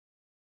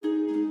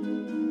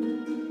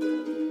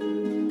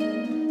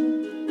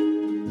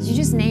Did you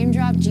just name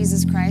drop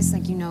Jesus Christ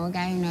like you know a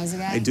guy who knows a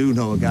guy? I do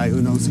know a guy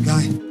who knows a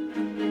guy.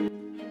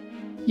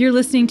 You're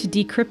listening to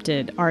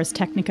Decrypted, Ars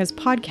Technica's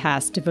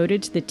podcast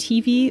devoted to the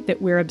TV that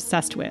we're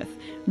obsessed with.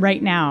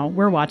 Right now,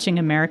 we're watching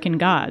American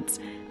Gods.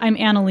 I'm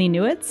Annalee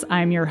Newitz.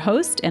 I'm your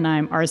host, and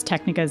I'm Ars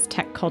Technica's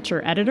tech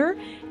culture editor.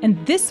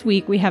 And this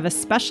week, we have a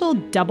special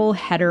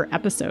double-header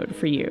episode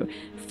for you.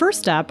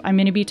 First up, I'm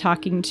going to be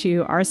talking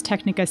to Ars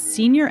Technica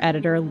senior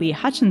editor Lee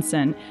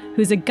Hutchinson,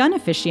 who's a gun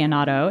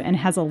aficionado and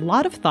has a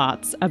lot of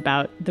thoughts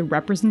about the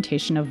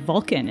representation of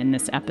Vulcan in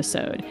this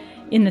episode.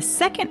 In the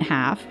second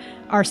half,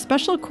 our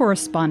special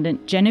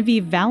correspondent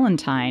Genevieve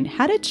Valentine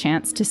had a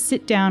chance to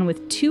sit down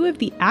with two of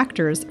the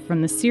actors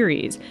from the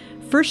series.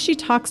 First, she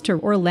talks to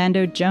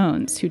Orlando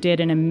Jones, who did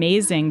an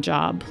amazing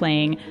job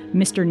playing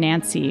Mr.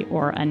 Nancy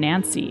or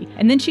Anansi.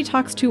 And then she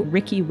talks to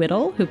Ricky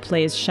Whittle, who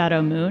plays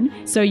Shadow Moon.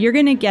 So you're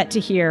going to get to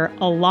hear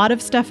a lot of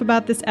stuff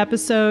about this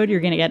episode. You're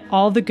going to get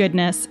all the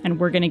goodness, and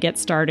we're going to get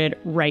started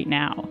right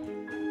now.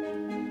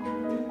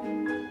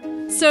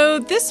 So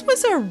this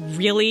was a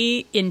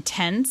really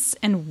intense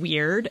and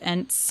weird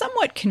and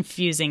somewhat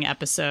confusing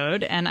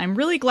episode, and I'm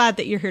really glad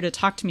that you're here to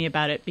talk to me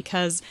about it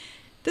because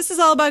this is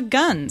all about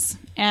guns.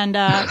 And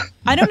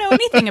I don't know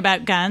anything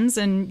about guns,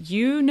 and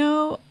you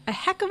know a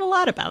heck of a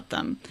lot about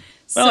them.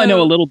 Well, I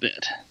know a little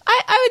bit.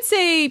 I would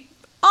say,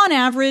 on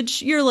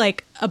average, you're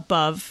like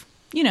above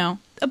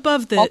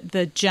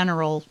the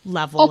general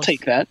level. I'll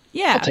take that.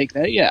 Yeah. I'll take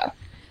that, yeah.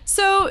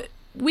 So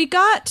we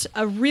got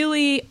a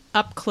really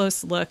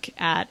up-close look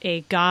at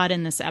a god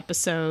in this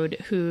episode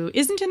who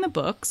isn't in the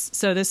books.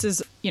 So this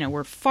is,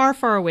 we're far,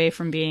 far away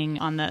from being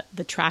on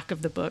the track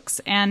of the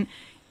books. And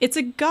it's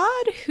a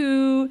god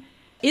who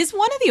is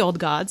one of the old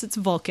gods. It's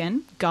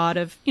Vulcan, god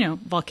of,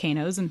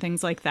 volcanoes and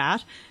things like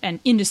that,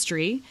 and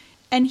industry.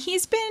 And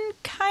he's been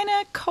kind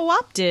of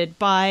co-opted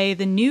by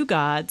the new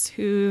gods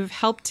who've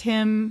helped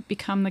him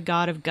become the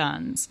god of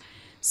guns.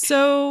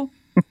 So,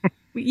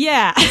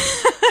 yeah.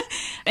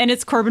 And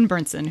it's Corbin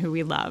Bernsen, who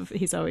we love.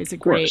 He's always a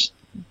great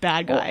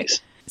bad guy.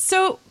 Always.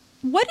 So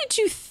what did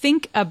you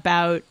think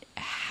about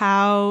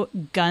how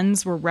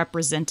guns were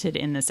represented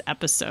in this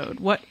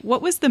episode? What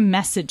was the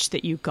message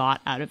that you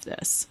got out of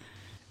this?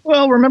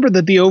 Well, remember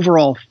that the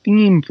overall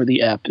theme for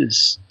the ep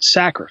is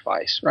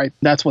sacrifice, right?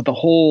 That's what the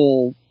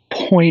whole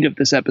point of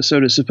this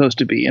episode is supposed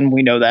to be, and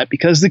we know that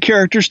because the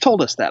characters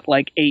told us that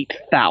like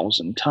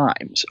 8,000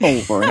 times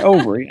over and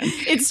over again.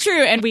 It's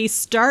true, and we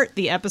start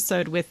the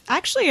episode with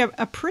actually a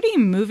pretty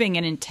moving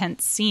and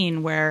intense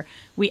scene where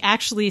we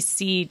actually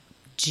see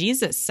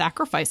Jesus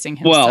sacrificing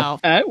himself.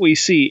 Well, we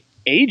see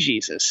a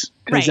Jesus,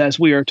 because right. As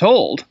we are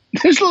told,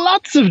 there's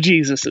lots of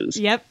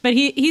Jesuses. Yep, but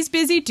he's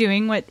busy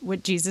doing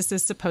what Jesus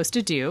is supposed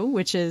to do,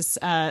 which is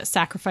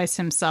sacrifice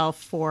himself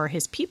for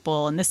his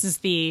people. And this is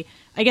the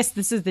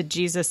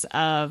Jesus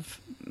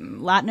of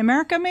Latin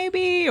America,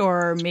 maybe,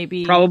 or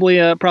maybe probably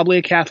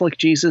a Catholic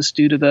Jesus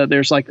due to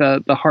there's like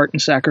the heart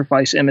and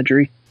sacrifice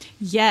imagery.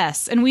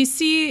 Yes, and we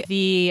see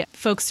the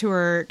folks who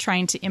are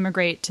trying to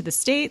immigrate to the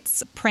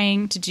States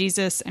praying to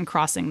Jesus and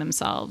crossing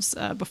themselves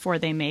before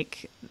they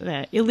make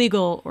the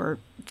illegal or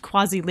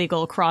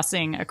quasi-legal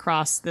crossing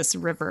across this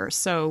river.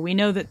 So we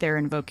know that they're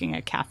invoking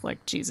a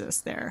Catholic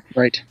Jesus there.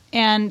 Right.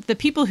 And the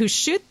people who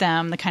shoot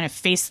them, the kind of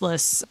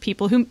faceless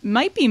people who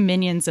might be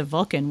minions of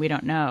Vulcan, we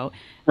don't know.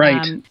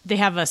 Right. They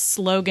have a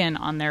slogan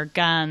on their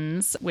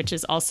guns, which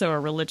is also a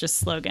religious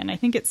slogan. I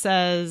think it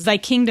says, "Thy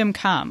kingdom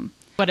come."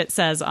 What it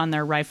says on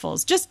their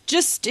rifles,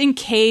 just in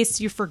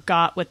case you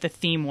forgot what the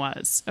theme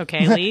was.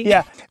 Okay, Lee?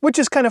 Yeah, which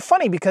is kind of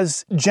funny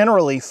because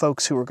generally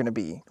folks who are going to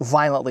be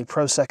violently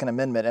pro-Second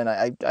Amendment, and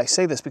I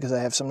say this because I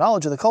have some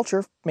knowledge of the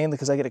culture, mainly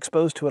because I get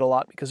exposed to it a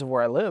lot because of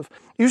where I live,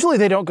 usually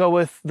they don't go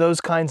with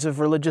those kinds of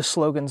religious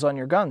slogans on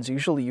your guns.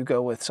 Usually you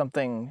go with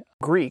something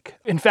Greek.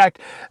 In fact,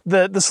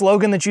 the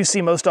slogan that you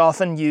see most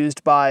often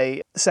used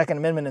by Second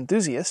Amendment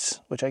enthusiasts,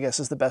 which I guess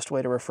is the best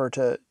way to refer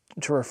to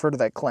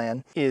that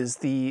clan, is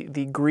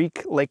the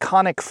Greek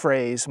laconic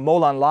phrase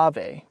 "molan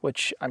lave,"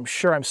 which I'm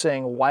sure I'm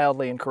saying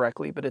wildly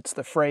incorrectly, but it's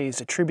the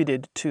phrase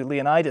attributed to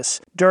Leonidas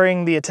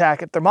during the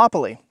attack at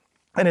Thermopylae.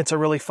 And it's a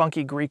really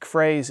funky Greek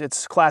phrase.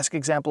 It's a classic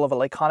example of a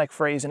laconic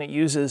phrase, and it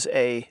uses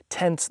a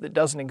tense that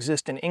doesn't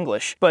exist in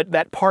English. But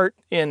that part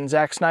in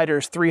Zack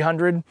Snyder's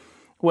 300,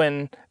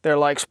 when they're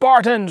like,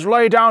 "Spartans,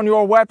 lay down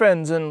your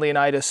weapons," and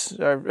Leonidas,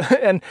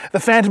 and the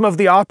Phantom of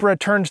the Opera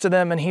turns to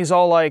them and he's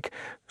all like,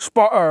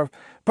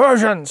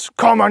 "Persians,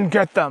 come and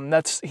get them."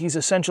 He's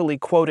essentially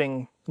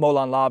quoting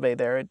Molan Labe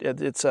there.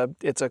 It's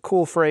a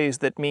cool phrase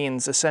that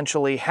means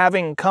essentially,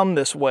 having come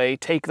this way,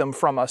 take them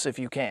from us if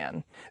you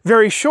can.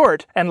 Very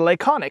short and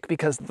laconic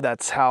because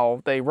that's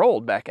how they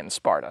rolled back in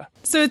Sparta.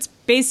 So it's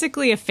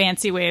basically a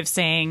fancy way of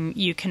saying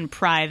you can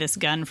pry this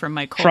gun from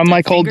my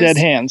cold dead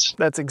hands.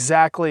 That's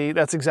exactly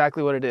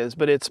what it is.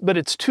 But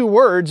it's two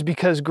words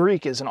because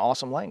Greek is an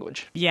awesome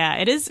language. Yeah,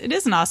 it is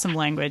an awesome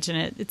language,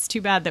 and it's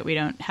too bad that we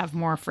don't have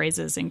more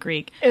phrases in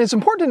Greek. And it's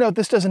important to note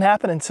this doesn't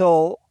happen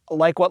until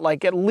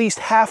like at least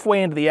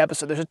halfway into the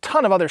episode, there's a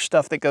ton of other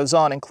stuff that goes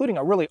on, including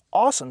a really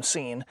awesome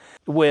scene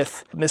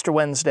with Mr.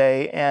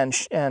 Wednesday and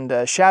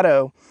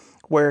Shadow,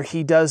 where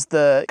he does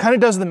the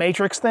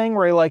Matrix thing,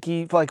 where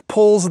he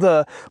pulls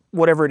the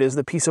whatever it is,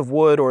 the piece of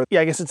wood, or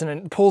I guess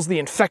pulls the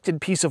infected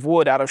piece of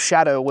wood out of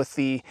Shadow with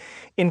the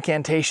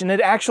incantation.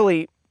 It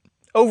actually,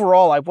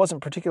 overall, I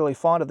wasn't particularly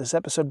fond of this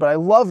episode, but I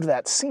loved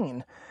that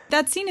scene.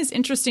 That scene is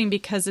interesting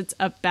because it's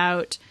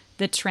about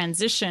the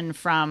transition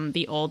from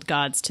the old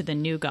gods to the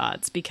new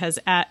gods, because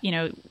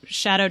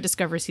Shadow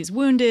discovers he's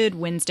wounded.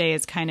 Wednesday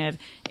is kind of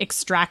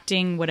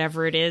extracting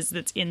whatever it is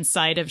that's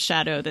inside of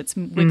Shadow that's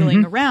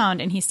wiggling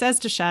around. And he says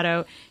to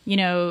Shadow,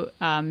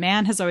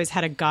 man has always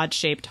had a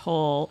God-shaped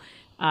hole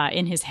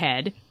in his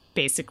head,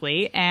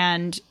 basically.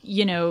 And,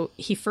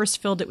 he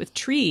first filled it with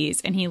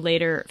trees and he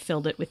later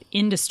filled it with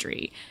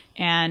industry.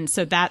 And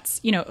so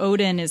that's,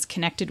 Odin is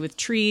connected with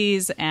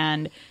trees,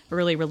 and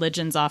early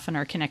religions often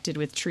are connected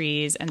with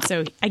trees. And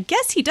so I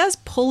guess he does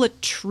pull a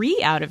tree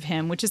out of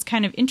him, which is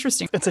kind of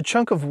interesting. It's a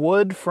chunk of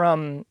wood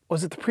from,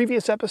 was it the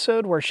previous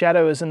episode where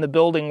Shadow is in the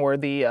building where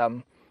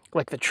the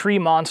tree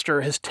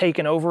monster has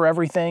taken over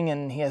everything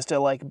and he has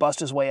to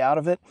bust his way out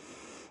of it?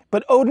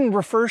 But Odin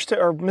refers to,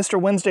 or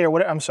Mr. Wednesday, or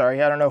whatever. I'm sorry,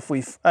 I don't know if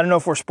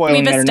we're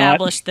spoiling it or not. We've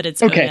established that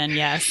it's okay. Odin,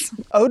 yes.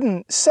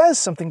 Odin says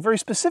something very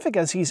specific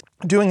as he's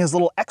doing his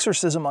little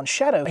exorcism on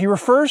Shadow. He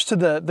refers to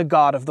the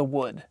god of the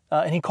wood,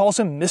 and he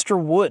calls him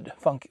Mr. Wood,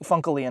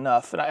 funkily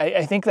enough. And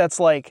I think that's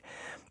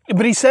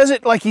but he says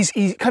it like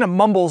he kind of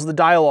mumbles the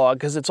dialogue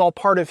because it's all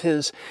part of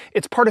his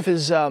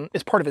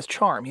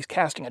charm. He's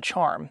casting a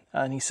charm,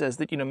 and he says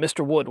that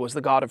Mr. Wood was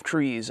the god of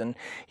trees, and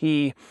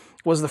he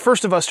was the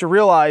first of us to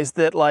realize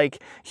that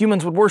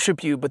humans would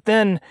worship you, but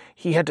then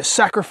he had to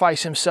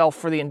sacrifice himself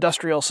for the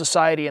industrial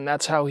society, and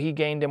that's how he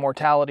gained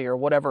immortality or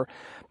whatever.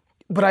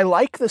 But I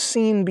like the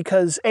scene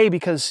because Ian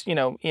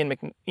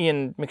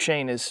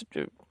McShane is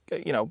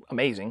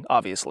amazing,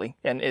 obviously,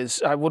 and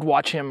I would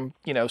watch him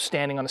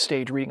standing on a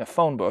stage reading a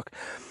phone book.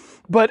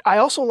 But I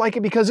also like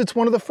it because it's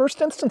one of the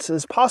first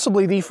instances,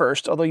 possibly the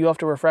first, although you have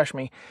to refresh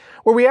me,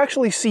 where we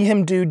actually see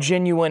him do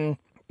genuine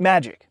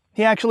magic.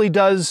 He actually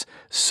does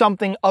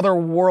something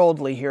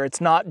otherworldly here.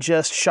 It's not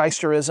just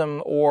shysterism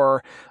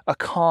or a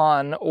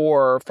con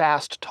or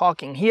fast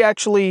talking. He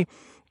actually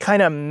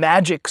kind of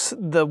magics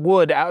the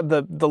wood out,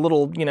 the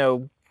little,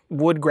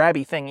 wood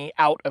grabby thingy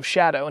out of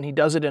Shadow, and he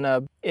does it in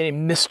a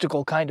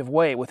mystical kind of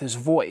way with his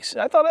voice.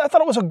 I thought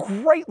it was a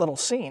great little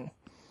scene.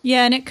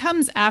 Yeah, and it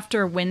comes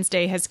after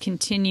Wednesday has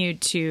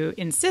continued to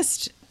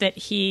insist that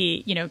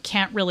he,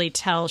 can't really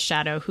tell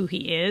Shadow who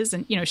he is.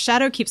 And,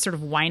 Shadow keeps sort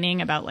of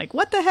whining about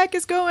what the heck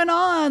is going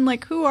on?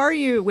 Who are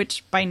you?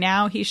 Which by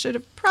now he should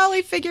have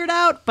probably figured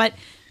out, but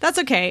that's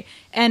okay.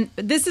 And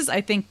this is,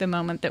 I think, the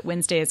moment that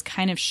Wednesday is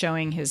kind of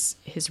showing his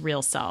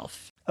real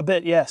self. A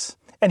bit, yes.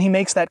 And he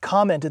makes that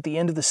comment at the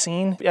end of the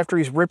scene, after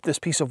he's ripped this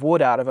piece of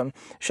wood out of him.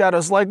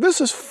 Shadow's like, this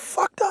is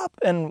fucked up.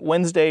 And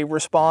Wednesday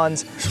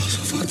responds, It's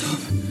also fucked up.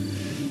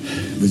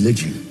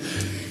 Religion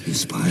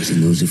inspires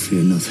in those who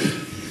fear nothing,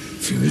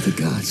 fear of the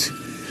gods.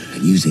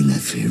 And using that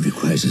fear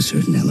requires a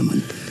certain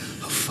element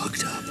of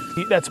fucked up.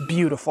 That's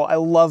beautiful. I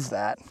love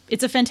that.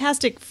 It's a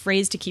fantastic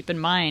phrase to keep in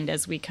mind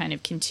as we kind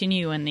of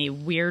continue in the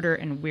weirder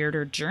and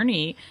weirder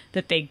journey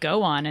that they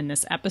go on in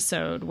this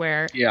episode,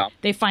 where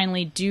they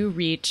finally do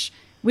reach...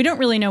 We don't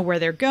really know where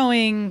they're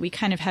going. We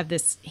kind of have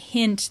this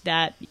hint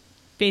that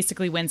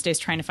basically Wednesday's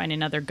trying to find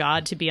another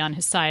god to be on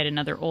his side,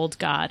 another old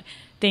god.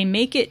 They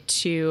make it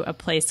to a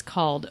place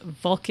called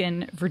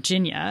Vulcan,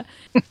 Virginia.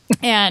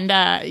 And,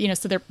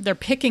 so they're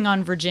picking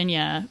on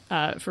Virginia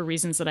for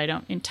reasons that I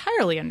don't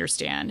entirely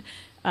understand.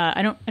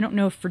 I don't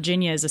know if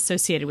Virginia is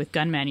associated with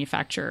gun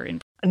manufacture.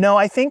 No,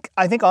 I think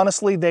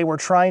honestly they were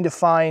trying to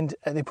find,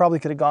 they probably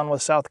could have gone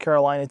with South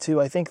Carolina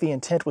too. I think the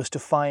intent was to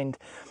find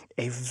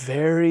a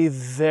very,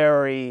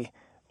 very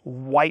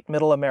white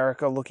middle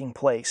America looking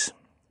place.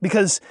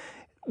 Because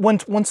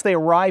once they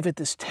arrive at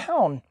this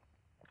town,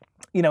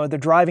 they're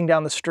driving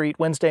down the street,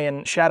 Wednesday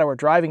and Shadow are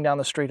driving down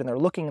the street and they're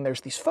looking, and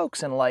there's these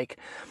folks in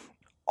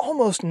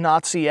almost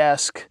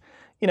Nazi-esque,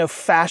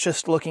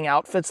 fascist looking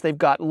outfits. They've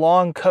got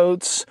long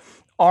coats,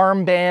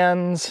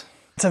 armbands.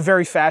 It's a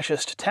very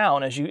fascist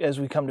town, as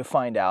we come to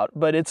find out.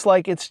 But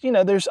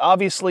there's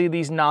obviously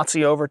these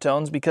Nazi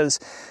overtones, because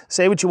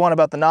say what you want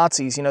about the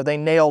Nazis, they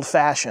nailed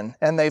fashion,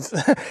 and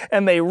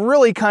they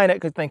really kind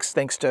of,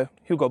 thanks to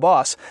Hugo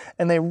Boss,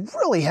 and they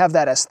really have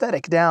that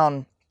aesthetic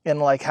down in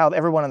how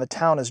everyone in the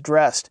town is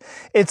dressed.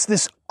 It's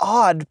this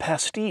odd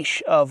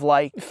pastiche of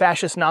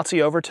fascist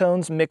Nazi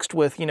overtones mixed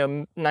with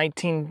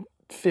 1950s,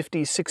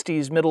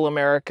 60s middle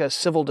America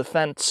civil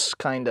defense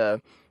kind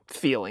of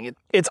feeling.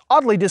 It's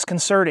oddly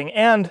disconcerting,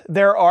 and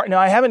there are, now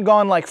I haven't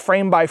gone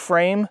frame by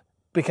frame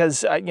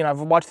because I've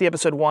watched the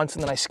episode once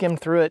and then I skimmed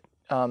through it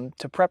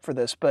to prep for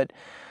this, but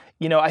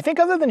I think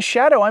other than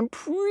Shadow, I'm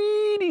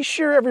pretty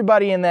sure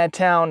everybody in that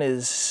town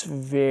is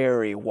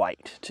very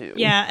white too.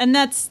 Yeah, and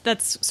that's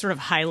sort of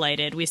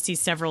highlighted. We see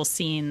several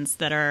scenes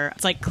that are,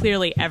 it's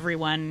clearly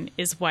everyone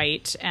is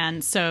white,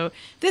 and so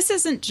this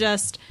isn't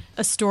just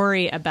a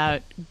story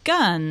about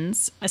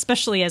guns,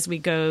 especially as we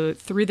go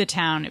through the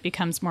town, it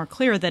becomes more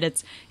clear that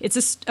it's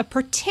a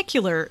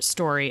particular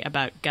story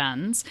about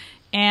guns,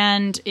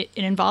 and it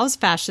involves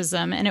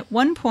fascism. And at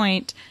one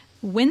point,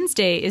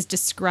 Wednesday is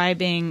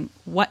describing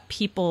what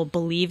people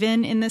believe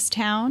in this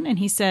town, and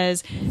he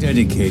says,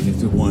 dedicated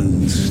to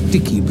one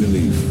sticky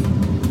belief: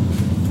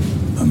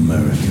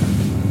 America.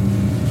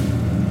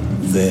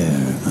 Their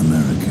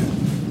America.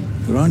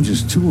 There aren't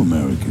just two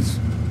Americas.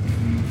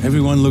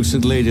 Everyone looks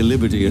at Lady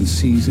Liberty and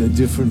sees a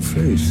different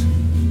face.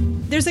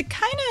 There's a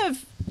kind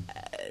of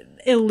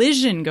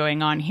elision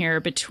going on here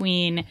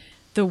between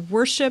the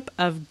worship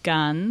of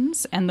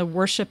guns and the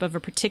worship of a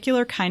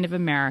particular kind of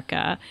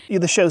America.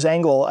 The show's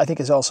angle, I think,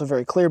 is also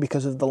very clear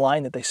because of the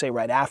line that they say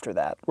right after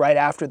that. Right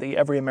after the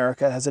every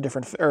America has a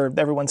different, or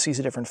everyone sees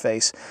a different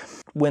face,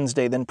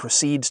 Wednesday then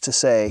proceeds to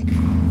say,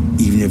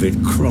 even if it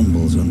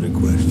crumbles under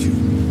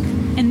question.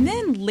 And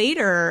then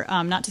later,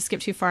 not to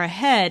skip too far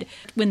ahead,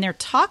 when they're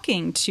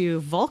talking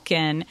to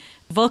Vulcan,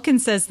 Vulcan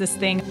says this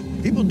thing.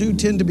 People do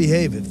tend to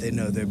behave if they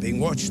know they're being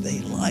watched. They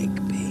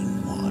like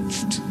being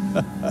watched.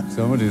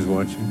 Somebody's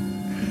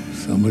watching.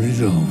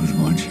 Somebody's always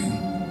watching.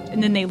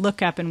 And then they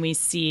look up and we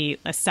see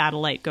a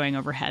satellite going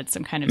overhead,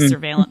 some kind of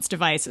surveillance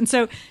device. And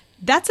so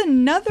that's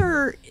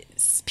another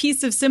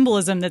piece of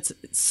symbolism that's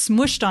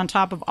smushed on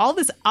top of all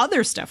this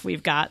other stuff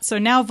we've got. So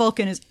now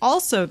Vulcan is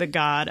also the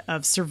god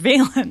of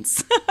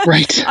surveillance,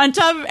 right, on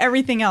top of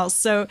everything else.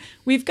 So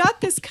we've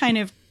got this kind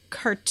of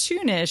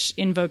cartoonish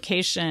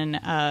invocation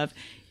of,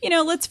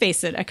 let's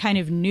face it, a kind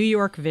of New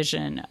York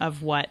vision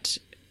of what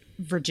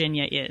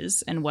Virginia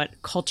is and what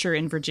culture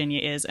in Virginia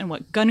is and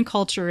what gun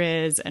culture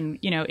is. And,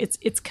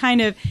 it's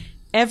kind of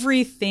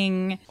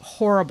everything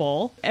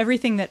horrible,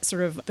 everything that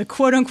sort of the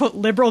quote-unquote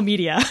liberal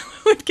media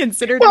would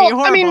consider to be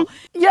horrible. I mean,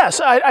 yes,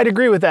 I'd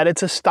agree with that.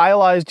 It's a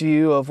stylized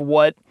view of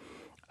what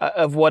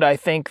I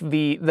think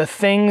the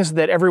things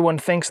that everyone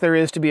thinks there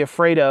is to be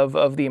afraid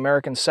of the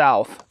American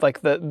South,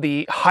 like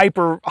the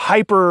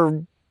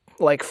hyper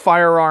like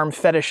firearm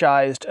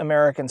fetishized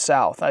American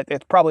South.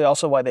 It's probably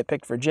also why they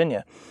picked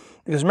Virginia.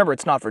 Because remember,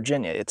 it's not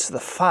Virginia. It's the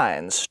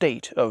fine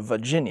state of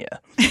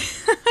Virginia.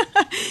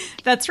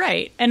 That's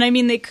right. And I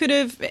mean, they could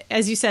have,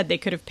 as you said, they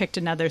could have picked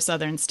another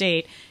southern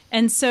state.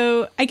 And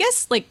so I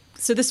guess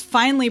so this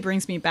finally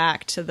brings me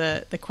back to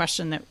the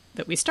question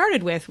that we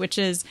started with, which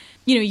is,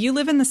 you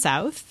live in the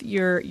South,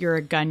 you're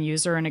a gun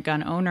user and a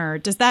gun owner.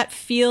 Does that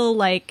feel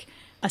like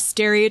a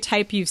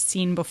stereotype you've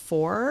seen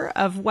before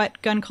of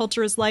what gun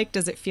culture is like?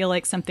 Does it feel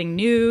like something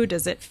new?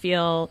 Does it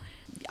feel,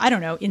 I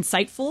don't know,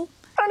 insightful?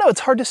 I don't know.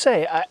 It's hard to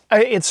say.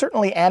 It's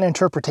certainly an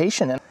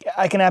interpretation, and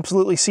I can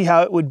absolutely see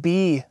how it would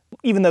be.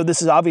 Even though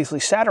this is obviously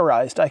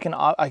satirized, I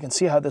can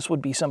see how this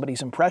would be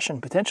somebody's impression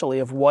potentially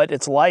of what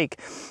it's like,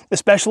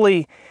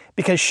 especially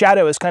because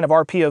Shadow is kind of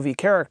our POV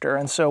character,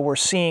 and so we're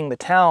seeing the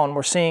town,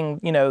 we're seeing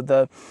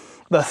the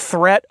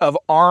threat of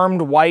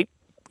armed white,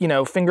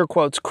 finger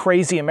quotes,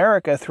 crazy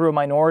America through a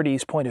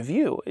minority's point of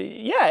view.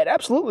 Yeah, it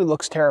absolutely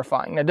looks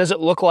terrifying. Now, does it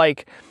look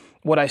like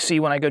what I see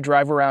when I go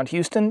drive around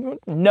Houston?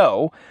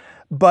 No.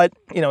 But,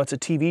 it's a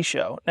TV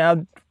show.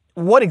 Now,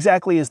 what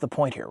exactly is the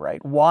point here,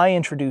 right? Why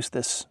introduce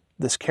this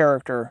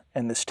character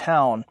and this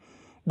town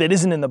that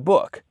isn't in the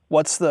book?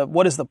 What is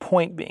the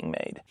point being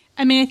made?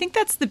 I mean, I think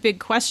that's the big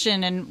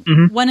question.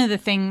 And one of the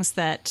things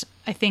that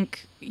I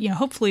think,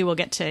 hopefully we'll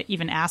get to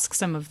even ask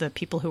some of the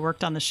people who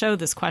worked on the show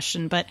this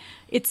question. But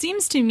it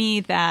seems to me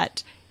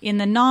that in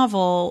the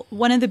novel,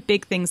 one of the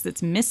big things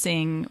that's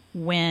missing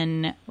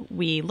when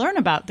we learn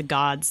about the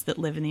gods that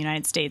live in the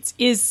United States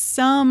is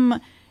some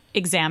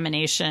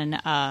examination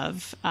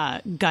of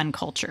gun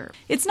culture.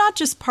 It's not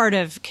just part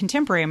of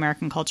contemporary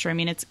American culture. I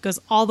mean, it goes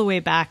all the way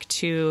back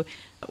to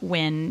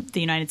when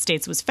the United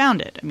States was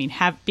founded. I mean,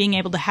 being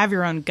able to have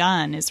your own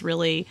gun is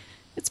really,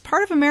 it's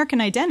part of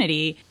American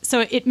identity.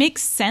 So it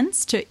makes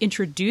sense to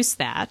introduce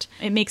that.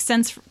 It makes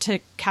sense to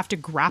have to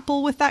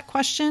grapple with that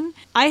question.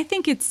 I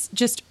think it's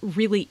just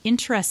really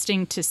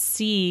interesting to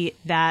see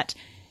that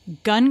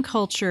gun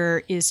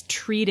culture is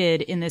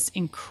treated in this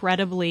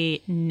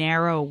incredibly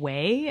narrow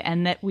way,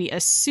 and that we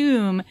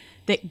assume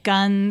that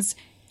guns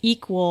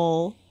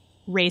equal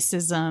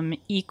racism,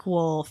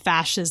 equal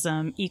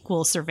fascism,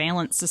 equal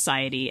surveillance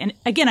society. And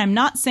again, I'm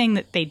not saying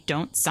that they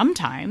don't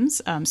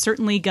sometimes.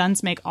 Certainly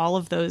guns make all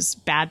of those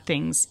bad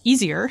things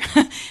easier.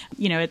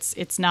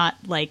 It's not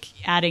like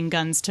adding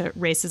guns to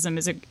racism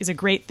is a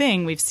great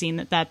thing. We've seen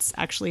that that's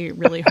actually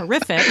really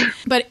horrific.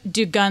 But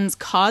do guns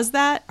cause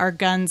that? Are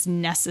guns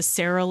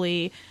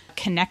necessarily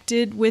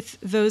connected with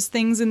those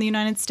things in the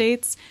United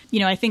States?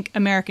 I think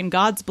American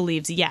Gods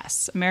believes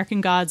yes.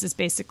 American Gods is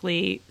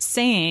basically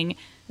saying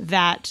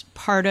that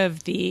part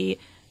of the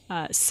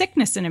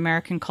sickness in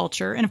American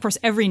culture, and of course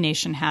every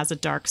nation has a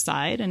dark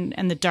side,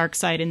 and the dark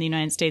side in the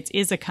United States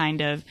is a kind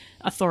of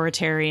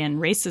authoritarian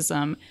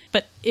racism,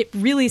 but it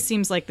really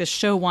seems like the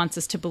show wants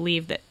us to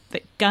believe that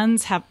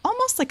guns have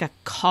almost like a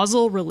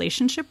causal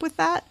relationship with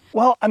that.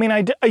 Well, I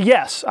mean,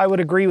 yes, I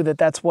would agree with it.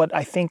 That's what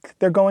I think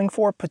they're going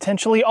for,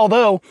 potentially.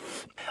 Although,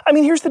 I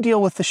mean, here's the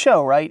deal with the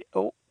show, right?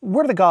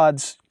 Where do the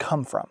gods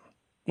come from?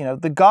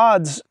 the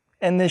gods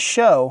in this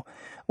show,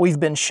 we've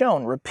been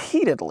shown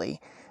repeatedly,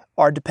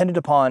 are dependent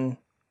upon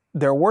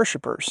their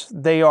worshipers.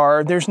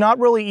 There's not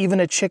really even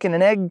a chicken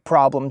and egg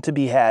problem to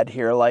be had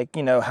here. Like,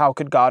 how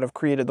could God have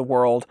created the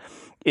world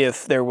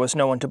if there was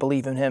no one to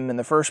believe in him in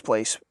the first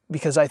place?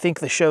 Because I think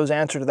the show's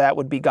answer to that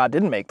would be God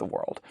didn't make the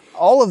world.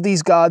 All of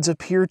these gods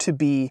appear to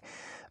be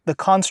the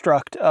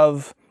construct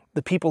of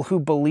the people who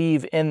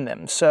believe in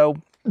them. So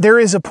there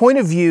is a point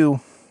of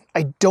view,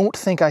 I don't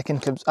think I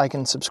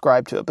can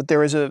subscribe to it, but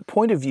there is a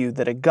point of view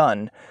that a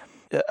gun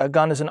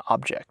is an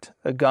object.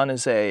 A gun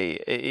is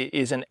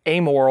an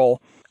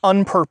amoral,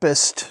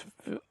 unpurposed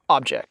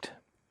object.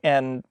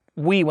 And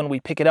when we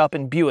pick it up,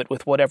 imbue it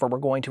with whatever we're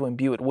going to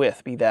imbue it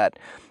with, be that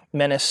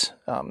menace,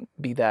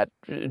 be that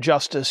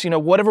justice,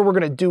 whatever we're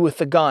going to do with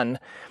the gun,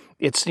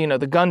 it's,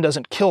 the gun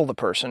doesn't kill the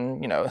person,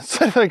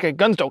 it's like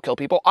guns don't kill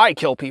people, I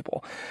kill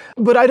people.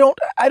 But I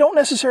don't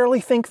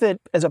necessarily think that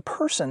as a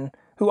person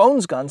who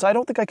owns guns, I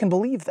don't think I can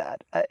believe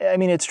that. I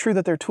mean, it's true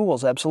that they're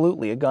tools,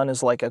 absolutely. A gun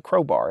is like a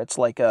crowbar, it's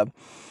like a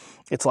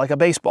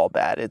baseball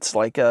bat, it's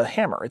like a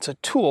hammer, it's a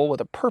tool with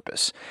a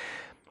purpose.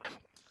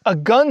 A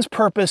gun's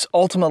purpose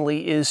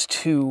ultimately is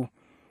to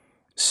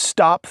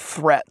stop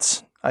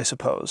threats, I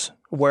suppose,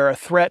 where a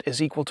threat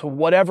is equal to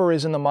whatever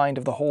is in the mind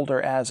of the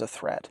holder as a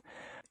threat.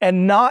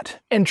 And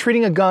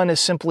treating a gun as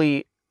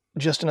simply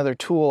just another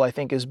tool, I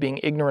think, is being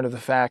ignorant of the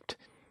fact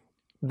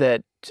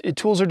that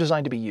tools are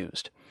designed to be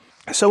used.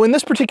 So in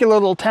this particular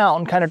little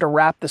town, kind of to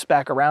wrap this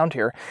back around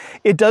here,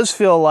 it does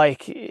feel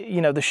like,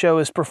 the show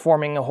is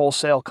performing a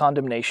wholesale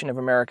condemnation of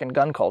American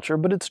gun culture,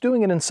 but it's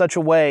doing it in such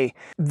a way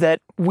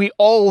that we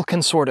all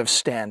can sort of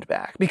stand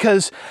back.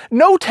 Because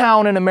no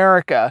town in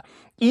America,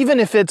 even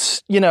if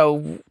it's,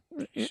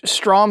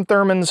 Strom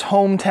Thurmond's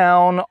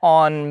hometown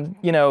on,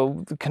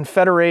 the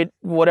Confederate,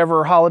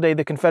 whatever holiday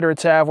the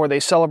Confederates have where they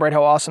celebrate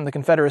how awesome the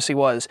Confederacy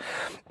was,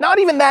 not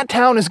even that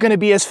town is going to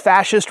be as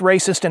fascist,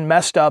 racist, and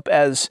messed up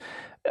as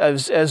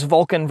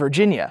Vulcan,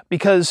 Virginia,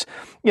 because,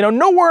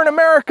 nowhere in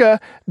America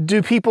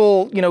do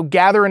people,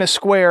 gather in a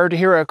square to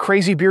hear a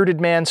crazy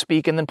bearded man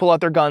speak and then pull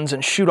out their guns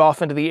and shoot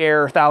off into the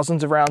air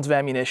thousands of rounds of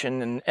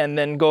ammunition and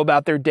then go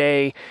about their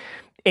day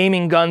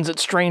aiming guns at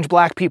strange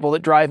black people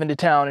that drive into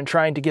town and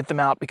trying to get them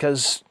out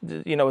because,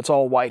 it's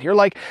all white here.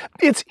 Like,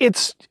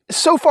 it's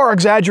so far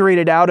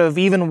exaggerated out of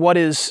even what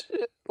is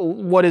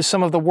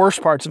some of the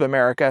worst parts of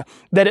America,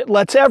 that it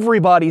lets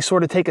everybody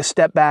sort of take a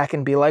step back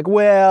and be like,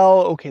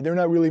 well, okay, they're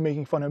not really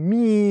making fun of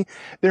me.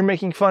 They're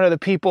making fun of the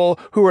people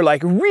who are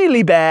like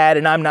really bad,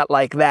 and I'm not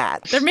like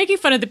that. They're making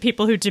fun of the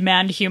people who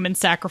demand human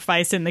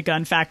sacrifice in the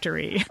gun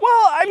factory.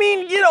 Well, I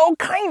mean,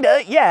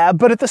 kinda, yeah,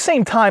 but at the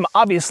same time,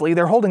 obviously,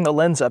 they're holding the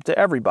lens up to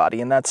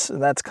everybody, and that's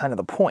kind of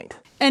the point.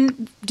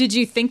 And did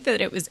you think that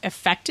it was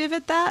effective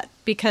at that?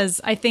 Because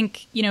I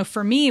think,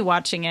 for me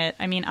watching it,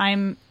 I mean,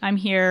 I'm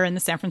here in the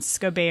San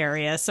Francisco Bay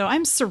Area, so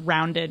I'm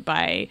surrounded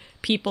by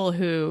people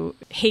who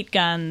hate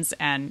guns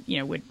and,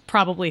 would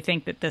probably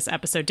think that this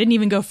episode didn't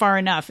even go far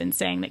enough in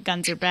saying that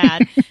guns are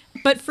bad.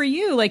 But for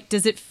you, like,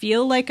 does it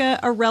feel like a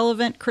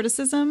relevant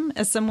criticism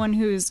as someone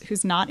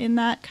who's not in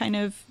that kind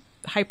of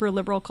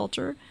hyper-liberal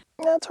culture?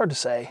 Yeah, it's hard to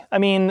say. I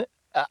mean,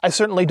 I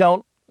certainly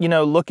don't,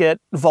 look at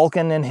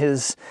Vulcan and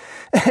his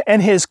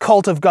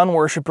cult of gun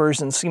worshippers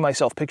and see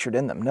myself pictured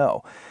in them.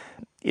 No.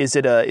 Is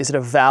it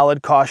a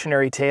valid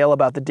cautionary tale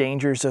about the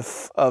dangers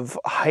of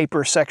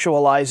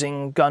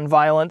hypersexualizing gun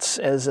violence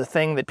as a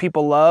thing that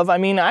people love? I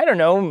mean, I don't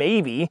know,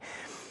 maybe.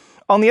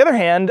 On the other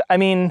hand, I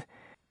mean,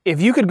 if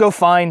you could go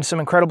find some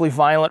incredibly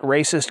violent,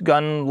 racist,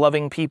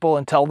 gun-loving people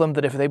and tell them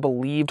that if they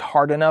believed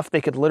hard enough, they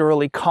could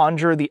literally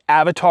conjure the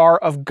avatar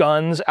of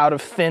guns out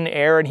of thin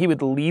air and he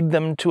would lead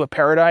them to a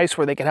paradise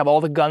where they could have all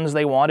the guns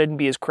they wanted and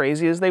be as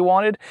crazy as they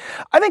wanted,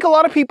 I think a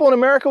lot of people in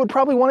America would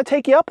probably want to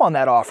take you up on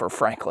that offer,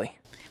 frankly.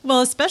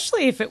 Well,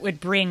 especially if it would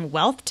bring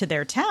wealth to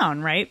their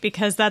town, right?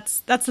 Because that's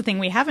the thing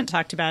we haven't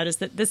talked about, is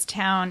that this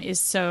town is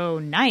so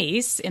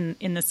nice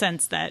in the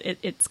sense that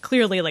it's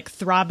clearly like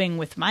throbbing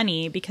with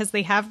money because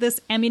they have this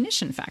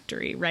ammunition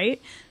factory,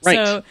 right?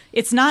 So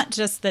it's not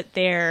just that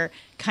they're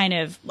kind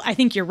of, I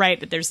think you're right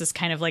that there's this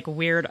kind of like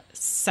weird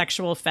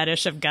sexual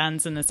fetish of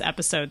guns in this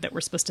episode that we're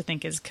supposed to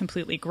think is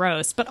completely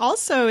gross, but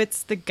also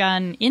it's the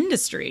gun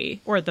industry,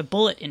 or the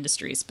bullet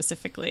industry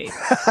specifically.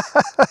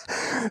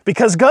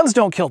 Because guns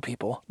don't kill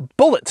people,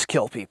 bullets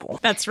kill people.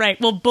 That's right.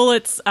 Well,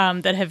 bullets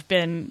that have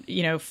been,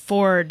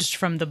 forged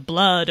from the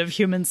blood of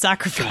human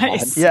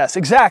sacrifice. God. Yes,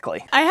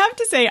 exactly. I have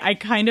to say, I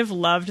kind of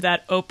loved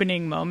that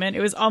opening moment.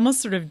 It was almost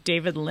sort of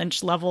David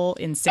Lynch level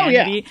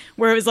insanity,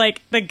 where it was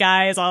like the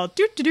guy is all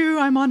doo-doo-doo,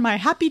 I'm on my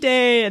happy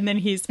day, and then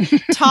he's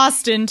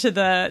tossed into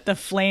the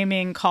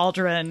flaming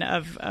cauldron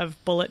of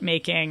bullet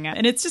making.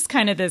 And it's just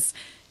kind of this,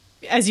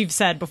 as you've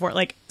said before,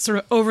 like sort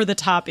of over the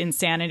top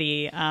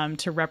insanity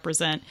to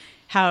represent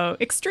how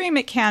extreme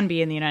it can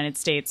be in the United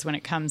States when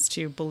it comes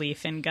to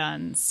belief in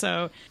guns.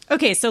 So,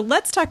 okay, so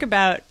let's talk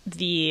about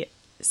the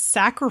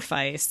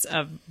sacrifice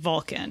of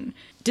Vulcan.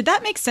 Did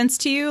that make sense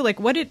to you? Like,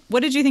 what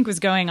did you think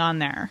was going on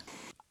there?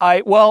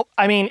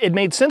 It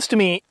made sense to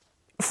me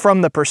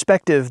from the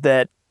perspective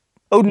that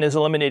Odin is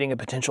eliminating a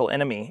potential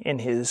enemy in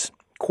his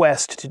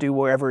quest to do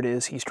wherever it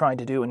is he's trying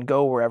to do and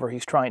go wherever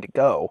he's trying to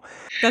go.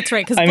 That's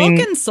right, because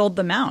Vulcan sold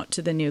them out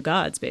to the new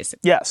gods,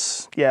 basically.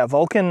 Yes. Yeah,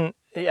 Vulcan,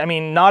 I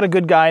mean, not a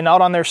good guy,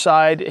 not on their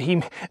side.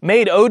 He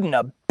made Odin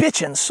a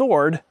bitchin'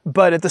 sword,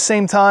 but at the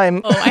same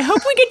time... Oh, I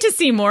hope we get to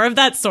see more of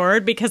that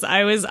sword, because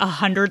I was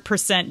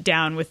 100%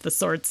 down with the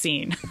sword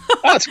scene.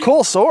 Oh, it's a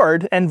cool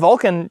sword. And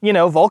Vulcan,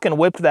 Vulcan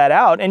whipped that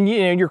out. And,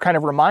 you're kind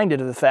of reminded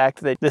of the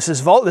fact that this is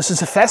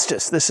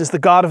Hephaestus. This is the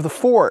god of the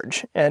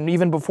forge. And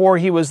even before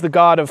he was the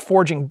god of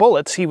forging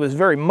bullets, he was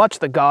very much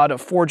the god of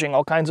forging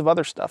all kinds of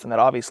other stuff. And that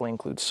obviously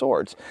includes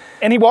swords.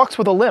 And he walks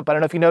with a limp. I don't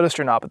know if you noticed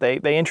or not, but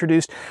they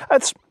introduced...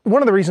 That's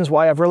one of the reasons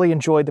why I've really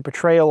enjoyed the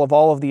portrayal of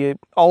all of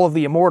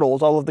the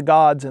immortals, all of the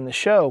gods in the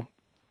show,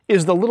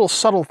 is the little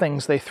subtle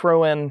things they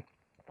throw in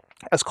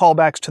as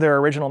callbacks to their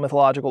original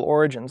mythological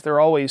origins.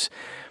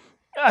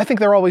 I think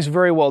they're always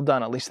very well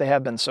done, at least they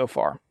have been so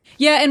far.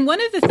 Yeah, and one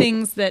of the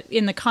things that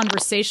in the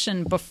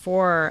conversation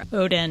before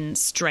Odin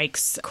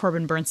strikes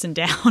Corbin Burnson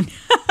down,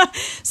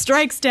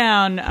 strikes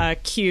down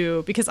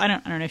Q, because I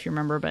don't know if you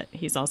remember, but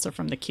he's also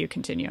from the Q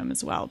continuum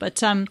as well.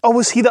 But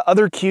was he the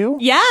other Q?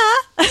 Yeah.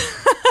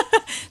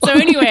 So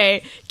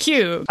anyway,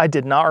 Q. I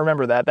did not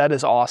remember that. That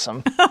is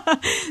awesome.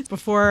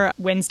 Before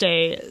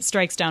Wednesday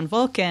strikes down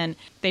Vulcan,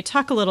 they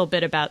talk a little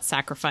bit about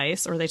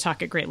sacrifice, or they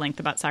talk at great length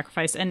about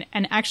sacrifice. And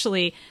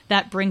actually,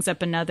 that brings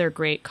up another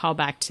great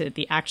callback to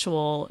the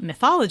actual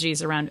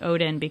mythologies around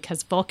Odin,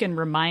 because Vulcan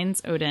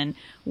reminds Odin,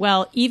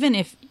 well, even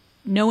if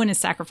no one is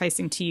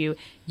sacrificing to you,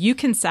 you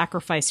can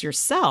sacrifice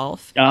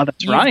yourself. Oh,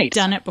 that's right. You've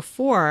done it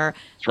before.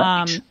 That's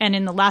right. And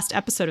in the last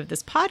episode of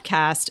this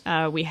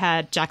podcast, we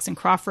had Jackson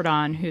Crawford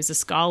on, who's a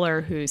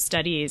scholar who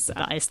studies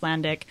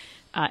Icelandic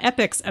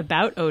epics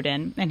about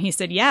Odin. And he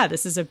said, yeah,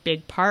 this is a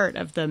big part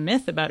of the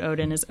myth about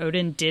Odin, is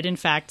Odin did in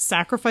fact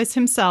sacrifice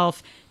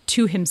himself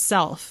to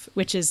himself,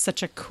 which is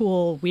such a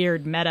cool,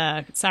 weird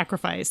meta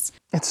sacrifice.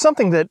 It's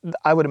something that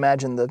I would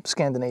imagine the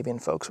Scandinavian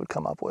folks would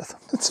come up with.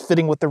 It's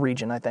fitting with the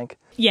region, I think.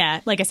 Yeah,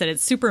 like I said,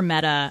 it's super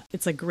meta.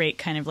 It's a great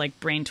kind of like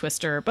brain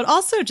twister, but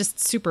also just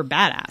super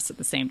badass at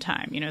the same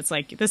time. It's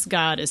like this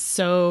god is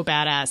so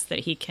badass that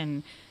he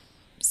can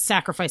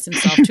sacrifice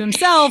himself to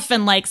himself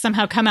and like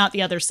somehow come out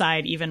the other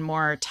side even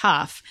more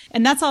tough.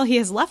 And that's all he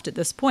has left at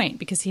this point,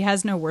 because he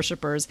has no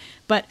worshipers.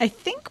 But I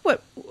think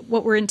what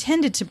we're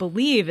intended to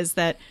believe is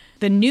that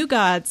the new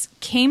gods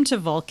came to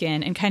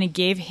Vulcan and kind of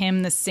gave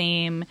him the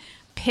same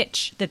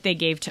pitch that they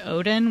gave to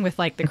Odin, with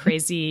like the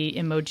crazy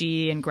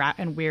emoji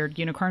and weird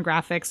unicorn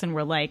graphics, and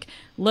we're like,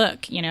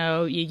 look,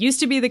 you used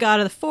to be the god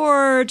of the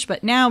forge,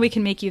 but now we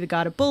can make you the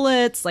god of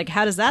bullets. Like,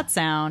 how does that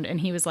sound? And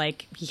he was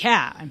like,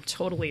 yeah, I'm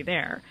totally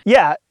there.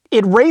 Yeah,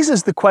 it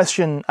raises the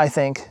question, I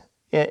think,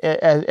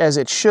 as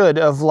it should,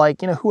 of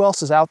like, who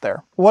else is out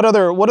there? What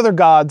other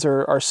gods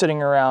are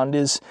sitting around?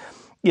 Is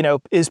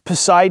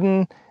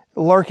Poseidon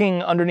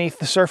lurking underneath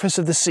the surface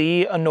of the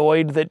sea,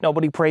 annoyed that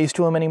nobody prays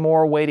to him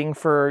anymore, waiting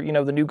for,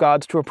 the new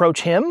gods to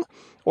approach him?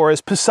 Or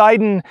is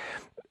Poseidon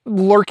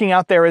lurking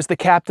out there as the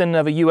captain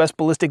of a U.S.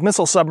 ballistic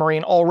missile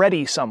submarine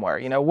already somewhere?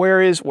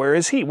 Where is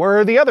he? Where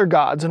are the other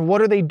gods, and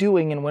what are they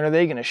doing, and when are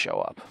they going to show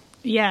up?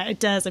 Yeah, it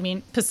does. I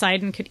mean,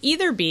 Poseidon could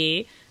either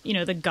be,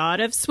 the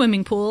god of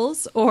swimming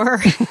pools,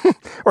 or...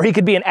 or he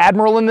could be an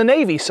admiral in the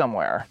Navy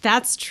somewhere.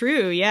 That's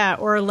true, yeah.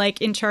 Or like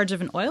in charge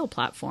of an oil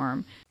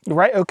platform.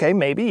 Right, okay,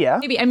 maybe, yeah.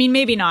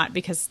 Maybe not,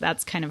 because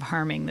that's kind of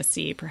harming the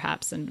sea,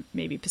 perhaps, and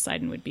maybe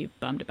Poseidon would be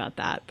bummed about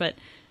that. But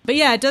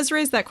yeah, it does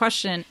raise that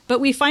question. But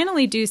we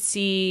finally do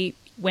see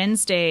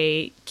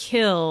Wednesday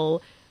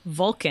kill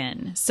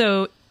Vulcan.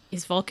 So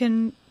is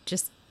Vulcan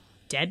just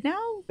dead now?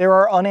 There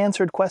are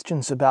unanswered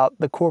questions about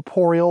the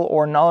corporeal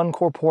or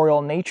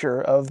non-corporeal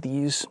nature of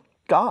these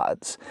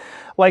gods.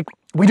 Like,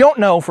 we don't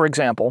know, for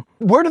example,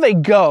 where do they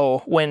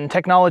go when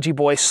Technology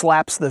Boy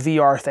slaps the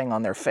VR thing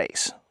on their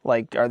face?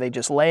 Like, are they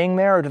just laying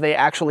there, or do they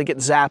actually get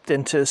zapped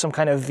into some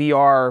kind of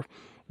VR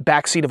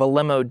backseat of a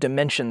limo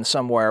dimension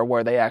somewhere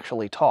where they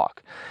actually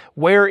talk?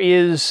 Where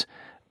is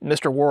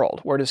Mr.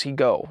 World? Where does he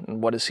go?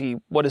 And what does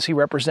he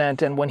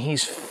represent? And when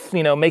he's,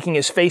 making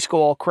his face go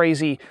all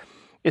crazy,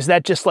 is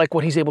that just like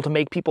what he's able to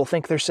make people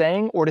think they're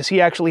saying? Or does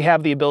he actually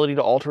have the ability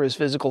to alter his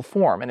physical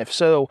form? And if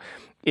so,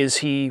 is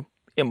he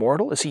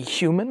immortal? Is he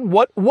human?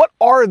 What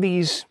are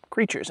these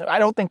creatures? I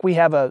don't think we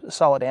have a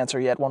solid answer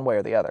yet, one way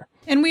or the other.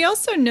 And we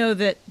also know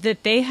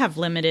that they have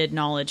limited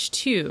knowledge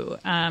too,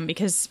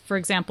 because, for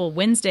example,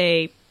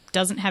 Wednesday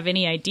doesn't have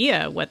any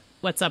idea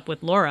what's up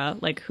with Laura.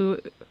 Like,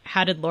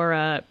 how did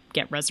Laura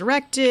get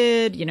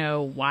resurrected?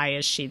 Why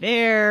is she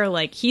there?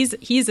 Like,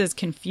 he's as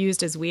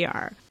confused as we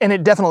are. And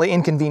it definitely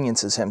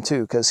inconveniences him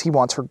too, because he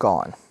wants her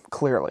gone,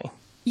 clearly.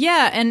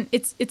 Yeah, and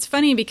it's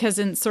funny because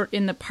in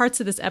the parts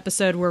of this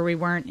episode where we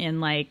weren't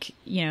in like,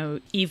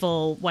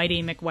 evil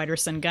Whitey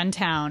McWhiterson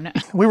Guntown,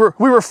 we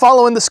were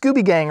following the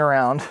Scooby Gang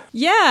around.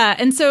 Yeah,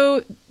 and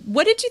so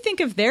what did you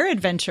think of their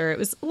adventure? It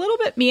was a little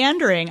bit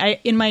meandering.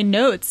 In my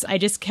notes, I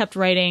just kept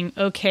writing,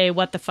 okay,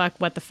 what the fuck,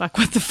 what the fuck,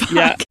 what the fuck.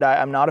 Yeah,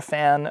 I'm not a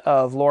fan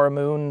of Laura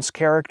Moon's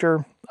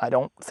character. I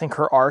don't think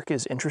her arc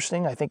is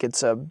interesting. I think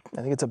it's a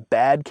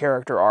bad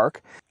character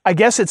arc. I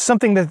guess it's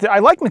something that I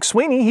like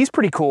McSweeney. He's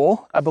pretty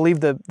cool. I believe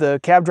the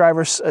cab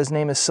driver, his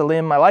name is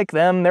Salim. I like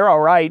them. They're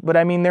all right, but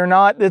I mean, they're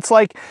not. It's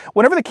like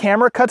whenever the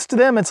camera cuts to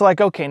them, it's like,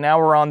 okay, now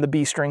we're on the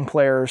B string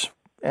players,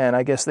 and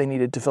I guess they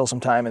needed to fill some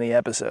time in the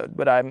episode.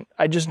 But I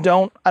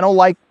don't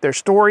like their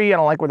story. I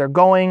don't like where they're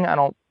going. I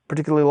don't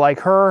particularly like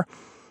her.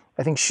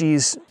 I think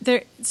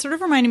they're sort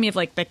of reminding me of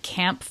like the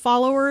camp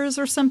followers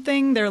or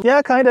something.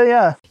 Yeah, kind of,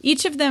 yeah.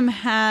 Each of them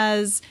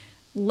has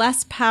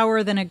less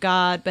power than a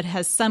god, but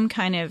has some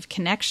kind of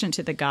connection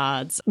to the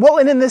gods. Well,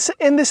 and in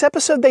this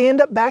episode, they end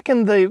up back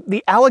in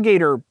the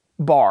alligator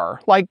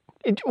bar. Like,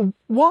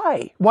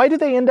 why? Why do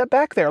they end up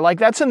back there? Like,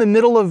 that's in the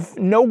middle of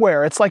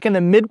nowhere. It's like in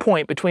the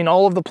midpoint between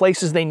all of the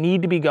places they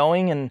need to be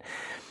going, and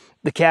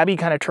the cabbie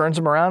kind of turns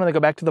them around and they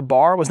go back to the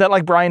bar. Was that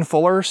like Brian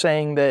Fuller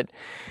saying that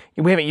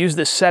we haven't used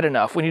this set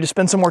enough? We need to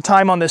spend some more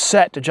time on this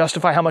set to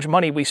justify how much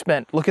money we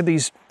spent. Look at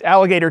these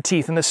alligator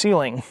teeth in the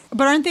ceiling.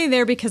 But aren't they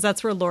there because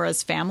that's where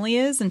Laura's family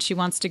is, and she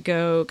wants to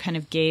go kind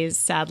of gaze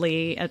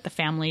sadly at the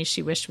family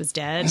she wished was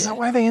dead? Is that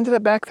why they ended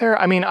up back there?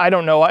 I mean, I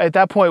don't know. At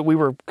that point,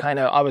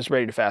 I was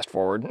ready to fast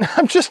forward.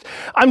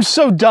 I'm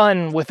so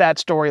done with that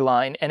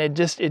storyline, and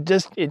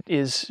it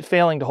is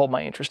failing to hold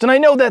my interest. And I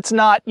know that's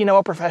not,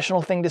 a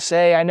professional thing to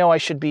say. I know I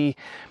should be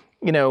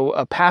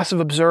a passive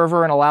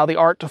observer and allow the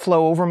art to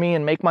flow over me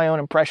and make my own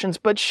impressions,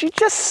 but she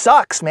just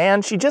sucks,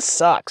 man. She just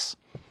sucks.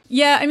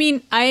 Yeah, I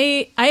mean,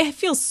 I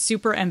feel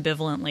super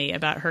ambivalently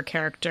about her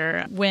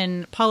character.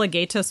 When Paula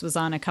Gaytos was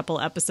on a couple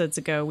episodes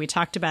ago, we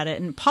talked about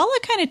it, and Paula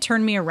kind of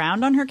turned me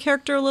around on her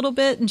character a little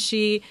bit, and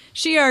she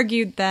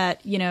argued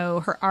that,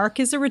 her arc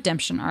is a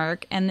redemption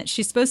arc, and that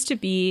she's supposed to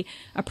be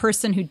a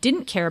person who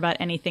didn't care about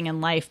anything in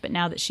life, but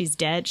now that she's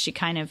dead, she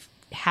kind of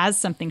has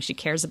something she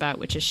cares about,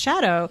 which is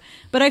Shadow.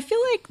 But I feel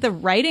like the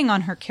writing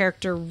on her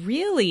character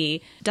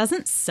really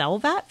doesn't sell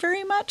that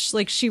very much.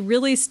 Like, she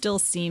really still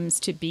seems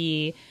to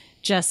be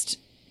just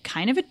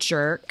kind of a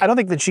jerk. I don't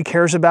think that she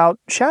cares about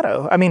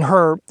Shadow. I mean,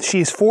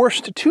 she's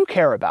forced to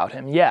care about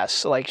him,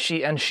 yes. Like,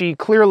 she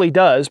clearly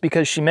does,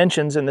 because she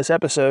mentions in this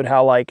episode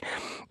how, like,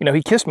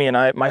 he kissed me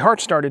and my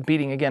heart started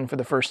beating again for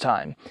the first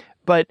time.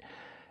 But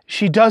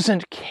she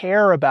doesn't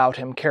care about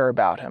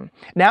him.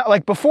 Now,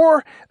 like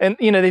before, and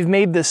they've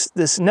made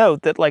this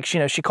note that, like,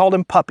 she called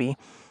him puppy.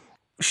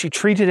 She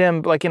treated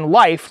him like in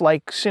life,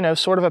 like,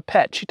 sort of a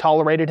pet. She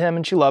tolerated him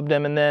and she loved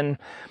him. And then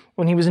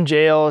when he was in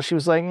jail, she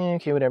was like,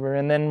 okay, whatever.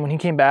 And then when he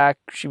came back,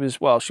 she was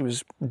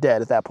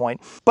dead at that point.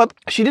 But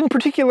she didn't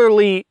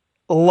particularly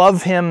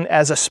love him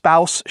as a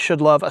spouse should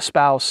love a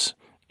spouse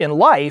in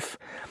life.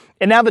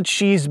 And now that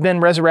she's been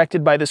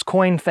resurrected by this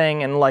coin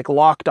thing and, like,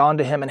 locked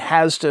onto him and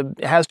has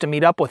to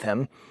meet up with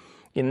him,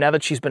 now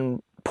that she's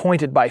been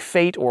pointed by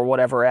fate or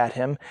whatever at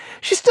him,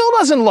 she still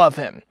doesn't love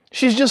him.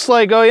 She's just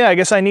like, oh yeah, I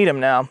guess I need him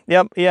now.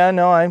 Yep, yeah,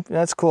 no,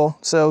 that's cool.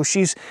 So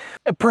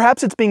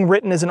perhaps it's being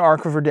written as an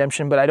arc of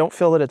redemption, but I don't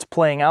feel that it's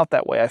playing out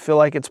that way. I feel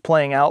like it's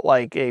playing out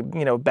like a,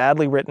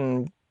 badly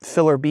written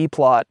filler B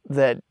plot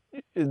that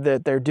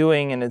they're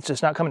doing, and it's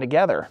just not coming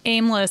together.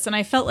 Aimless. And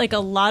I felt like a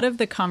lot of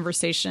the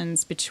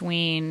conversations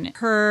between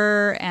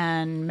her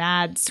and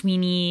Mad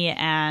Sweeney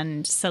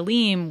and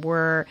Salim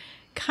were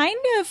kind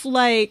of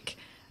like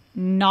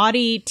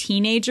naughty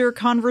teenager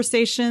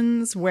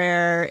conversations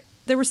where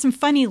there were some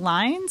funny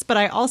lines, but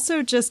I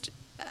also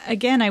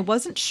I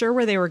wasn't sure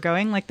where they were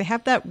going. Like, they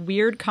have that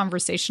weird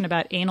conversation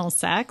about anal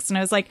sex, and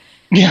I was like,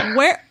 yeah,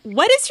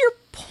 what is your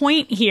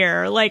point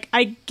here? Like,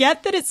 I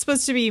get that it's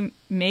supposed to be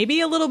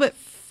maybe a little bit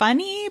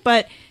funny,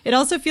 but it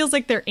also feels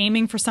like they're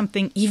aiming for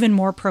something even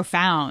more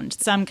profound,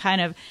 some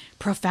kind of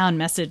profound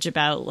message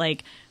about,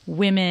 like,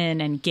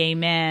 women and gay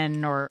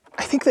men. Or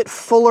I think that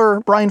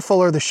Brian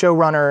Fuller, the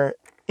showrunner,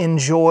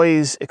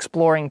 enjoys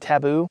exploring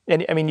taboo.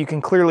 And I mean, you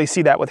can clearly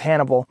see that with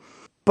Hannibal.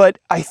 But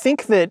I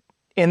think that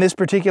in this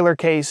particular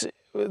case,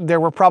 there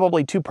were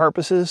probably two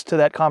purposes to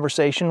that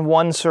conversation.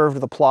 One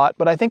served the plot,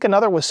 but I think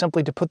another was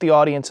simply to put the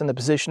audience in the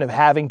position of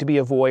having to be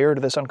a voyeur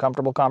to this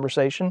uncomfortable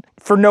conversation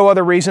for no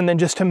other reason than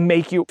just to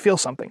make you feel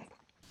something.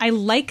 I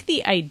like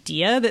the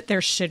idea that there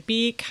should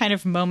be kind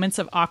of moments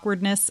of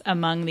awkwardness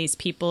among these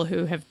people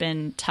who have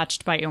been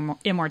touched by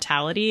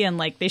immortality. And,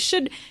 like, they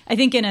should, I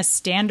think in a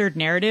standard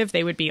narrative,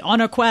 they would be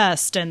on a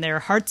quest and their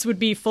hearts would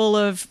be full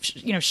of,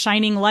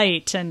 shining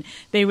light, and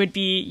they would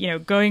be,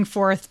 going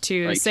forth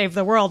to save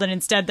the world. And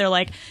instead they're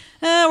like,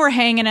 we're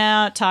hanging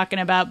out, talking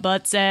about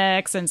butt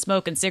sex and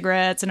smoking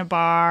cigarettes in a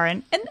bar.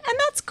 And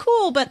that's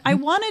cool, but I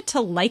wanted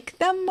to like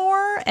them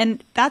more.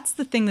 And that's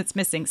the thing that's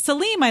missing.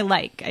 Salim, I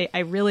like. I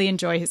really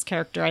enjoy his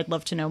character. I'd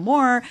love to know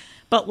more.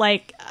 But,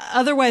 like,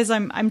 otherwise,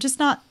 I'm just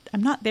not,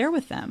 I'm not there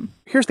with them.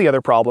 Here's the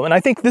other problem, and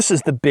I think this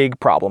is the big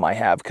problem I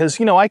have,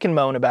 because, I can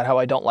moan about how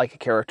I don't like a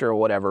character or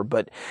whatever,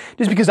 but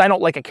just because I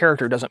don't like a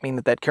character doesn't mean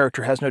that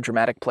character has no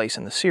dramatic place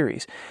in the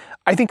series.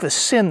 I think the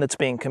sin that's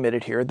being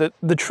committed here,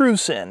 the true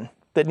sin,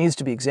 that needs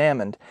to be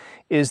examined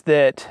is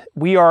that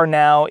we are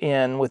now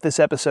with this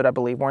episode, I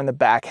believe, we're in the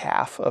back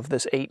half of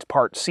this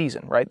 8-part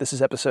season, right? This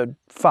is episode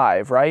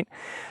 5, right?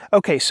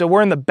 Okay, so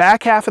we're in the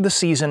back half of the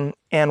season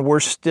and we're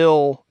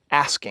still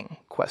asking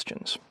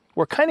questions.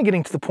 We're kind of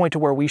getting to the point to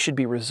where we should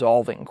be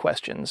resolving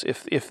questions.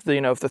 If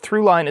the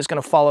through line is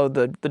going to follow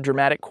the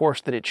dramatic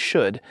course that it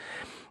should,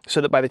 so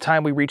that by the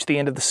time we reach the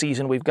end of the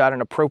season, we've got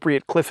an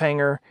appropriate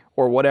cliffhanger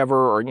or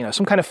whatever, or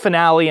some kind of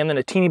finale and then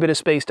a teeny bit of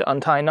space to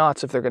untie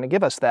knots if they're going to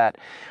give us that.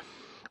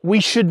 We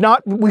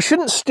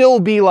shouldn't still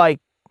be like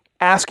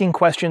asking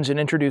questions and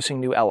introducing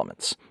new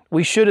elements.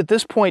 We should at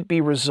this point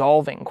be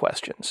resolving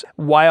questions.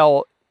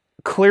 While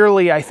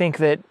clearly I think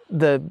that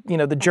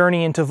the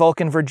journey into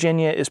Vulcan,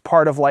 Virginia is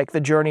part of like the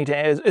journey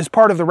is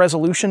part of the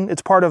resolution.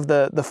 It's part of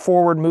the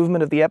forward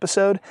movement of the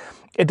episode.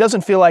 It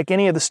doesn't feel like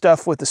any of the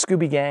stuff with the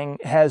Scooby Gang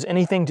has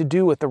anything to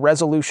do with the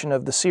resolution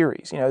of the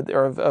series,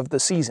 or of the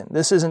season.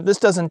 This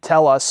doesn't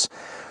tell us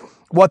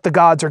what the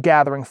gods are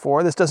gathering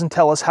for. This doesn't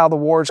tell us how the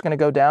war is going to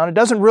go down. It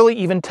doesn't really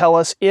even tell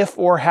us if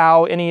or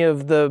how any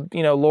of the,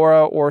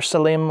 Laura or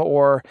Salim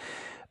or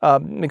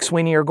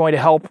McSweeney are going to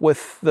help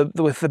with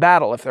the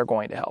battle, if they're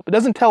going to help. It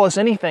doesn't tell us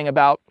anything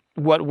about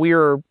what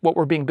we're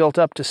being built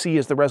up to see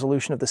as the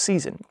resolution of the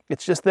season.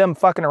 It's just them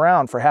fucking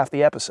around for half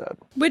the episode.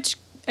 Which,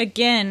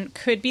 again,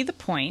 could be the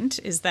point,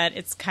 is that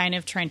it's kind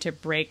of trying to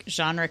break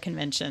genre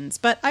conventions.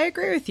 But I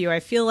agree with you.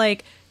 I feel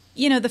like,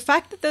 the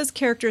fact that those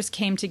characters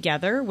came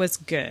together was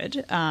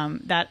good.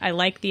 That I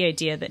like the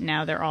idea that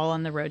now they're all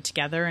on the road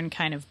together and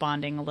kind of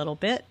bonding a little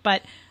bit.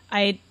 But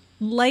I'd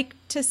like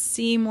to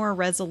see more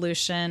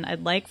resolution.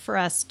 I'd like for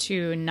us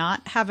to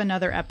not have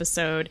another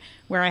episode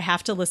where I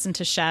have to listen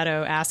to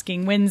Shadow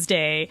asking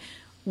Wednesday,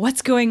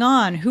 what's going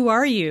on? Who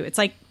are you? It's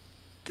like,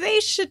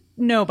 they should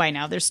know by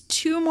now. There's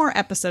 2 more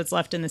episodes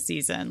left in the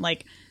season.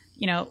 Like,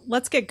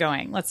 let's get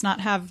going. Let's not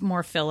have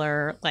more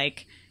filler.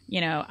 Like,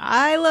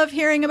 I love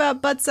hearing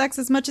about butt sex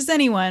as much as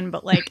anyone,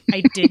 but like,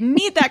 I didn't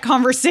need that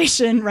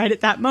conversation right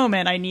at that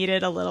moment. I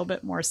needed a little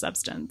bit more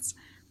substance.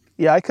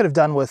 Yeah, I could have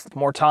done with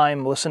more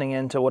time listening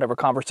into whatever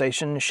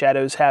conversation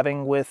Shadow's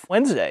having with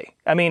Wednesday.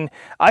 I mean,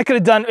 I could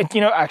have done,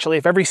 actually,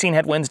 if every scene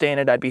had Wednesday in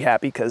it, I'd be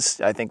happy because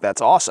I think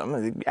that's awesome.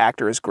 The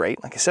actor is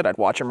great. Like I said, I'd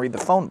watch him read the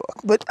phone book.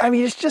 But, I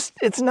mean,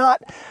 it's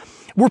not...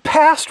 We're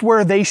past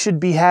where they should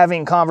be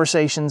having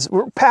conversations.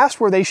 We're past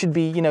where they should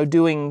be,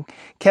 doing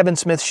Kevin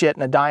Smith shit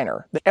in a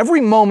diner. Every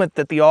moment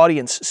that the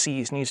audience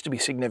sees needs to be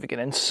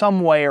significant in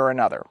some way or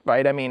another,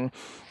 right? I mean,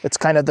 it's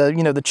kind of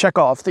the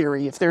Chekhov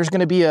theory. If there's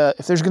going to be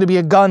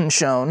a gun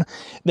shown,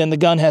 then the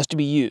gun has to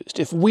be used.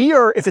 If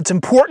it's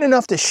important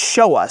enough to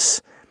show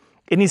us,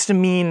 it needs to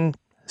mean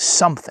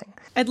something.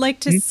 I'd like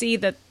to see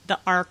that the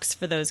arcs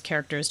for those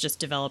characters just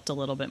developed a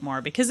little bit more,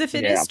 because if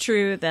it is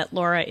true that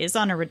Laura is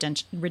on a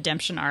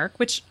redemption arc,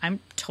 which I'm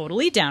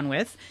totally down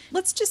with,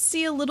 let's just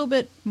see a little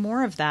bit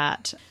more of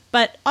that.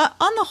 But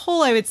on the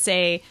whole, I would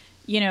say,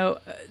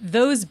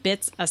 those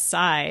bits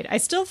aside, I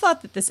still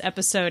thought that this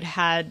episode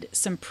had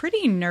some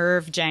pretty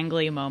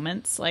nerve-jangly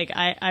moments. Like,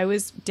 I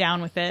was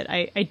down with it.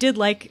 I did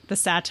like the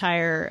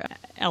satire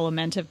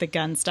element of the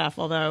gun stuff,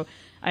 although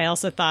I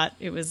also thought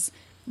it was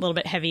a little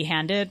bit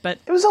heavy-handed, but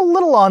it was a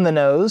little on the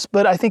nose,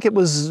 but I think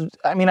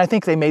I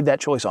think they made that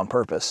choice on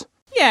purpose.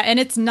 Yeah, and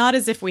it's not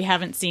as if we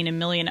haven't seen a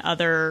million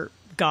other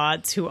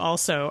gods who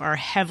also are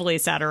heavily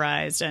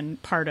satirized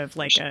and part of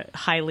like a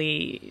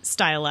highly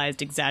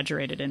stylized,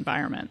 exaggerated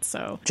environment.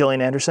 So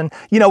Gillian Anderson.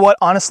 You know what?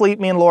 Honestly,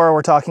 me and Laura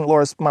were talking.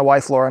 Laura's my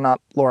wife, Laura, not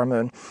Laura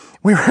Moon.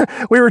 We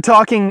were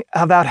talking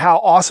about how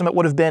awesome it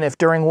would have been if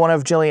during one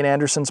of Gillian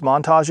Anderson's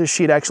montages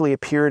she'd actually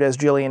appeared as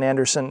Gillian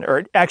Anderson,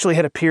 or actually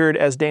had appeared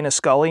as Dana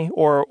Scully,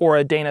 or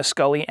a Dana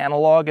Scully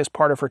analog as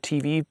part of her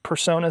TV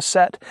persona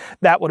set.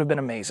 That would have been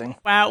amazing.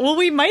 Wow. Well,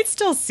 we might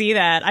still see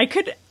that. I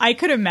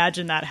could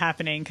imagine that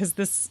happening, because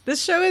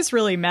this show is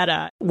really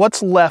meta.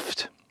 What's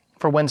left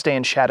for Wednesday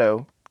and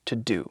Shadow to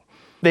do?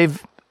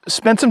 They've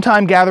spent some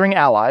time gathering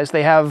allies.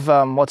 They have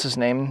what's his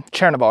name,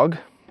 Chernabog.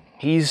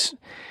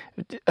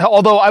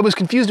 Although I was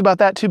confused about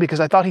that too, because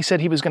I thought he said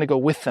he was going to go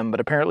with them,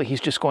 but apparently he's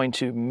just going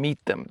to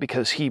meet them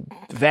because he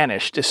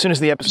vanished as soon as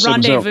the episode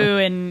was over.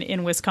 Rendezvous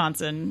in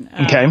Wisconsin.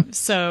 Okay.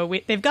 So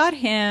they've got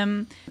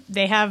him.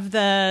 They have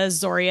the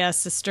Zoria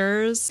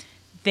sisters.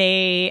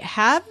 They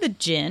have the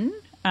Jinn.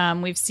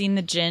 We've seen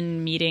the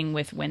Jinn meeting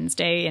with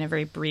Wednesday in a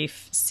very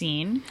brief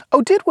scene.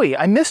 Oh, did we?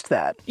 I missed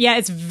that. Yeah,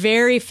 it's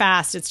very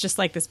fast. It's just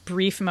like this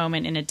brief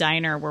moment in a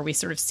diner where we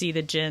sort of see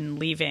the Jinn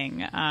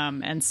leaving.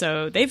 And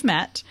so they've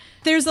met.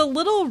 There's a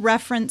little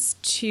reference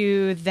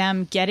to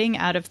them getting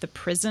out of the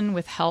prison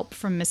with help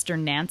from Mr.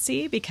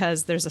 Nancy,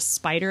 because there's a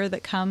spider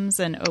that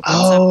comes and opens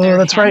up their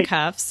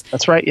handcuffs.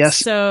 That's right, yes.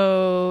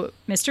 So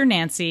Mr.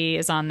 Nancy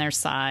is on their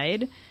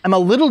side. I'm a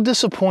little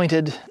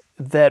disappointed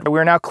that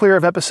we're now clear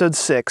of episode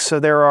 6, so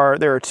there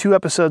are 2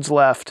 episodes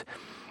left,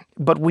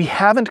 but we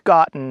haven't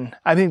gotten,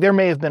 I think there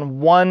may have been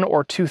 1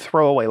 or 2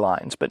 throwaway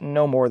lines, but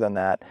no more than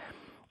that,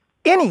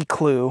 any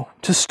clue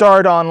to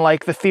start on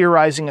like the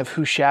theorizing of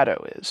who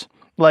Shadow is.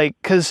 Like,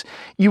 because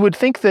you would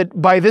think that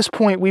by this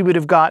point we would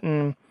have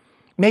gotten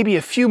maybe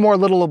a few more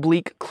little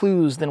oblique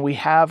clues than we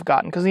have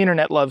gotten, because the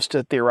internet loves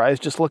to theorize.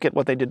 Just look at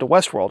what they did to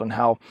Westworld and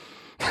how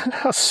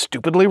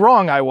stupidly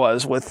wrong I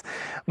was with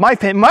my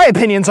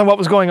opinions on what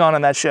was going on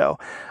in that show.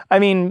 I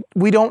mean,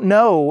 we don't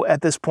know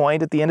at this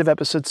point, at the end of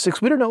episode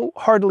 6, we don't know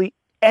hardly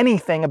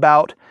anything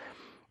about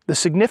the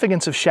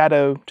significance of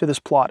Shadow to this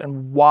plot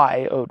and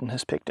why Odin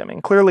has picked him.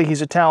 And clearly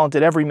he's a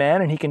talented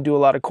everyman and he can do a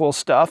lot of cool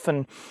stuff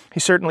and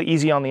he's certainly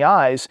easy on the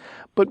eyes.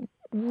 But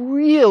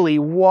really,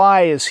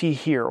 why is he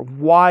here?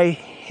 Why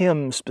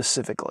him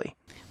specifically?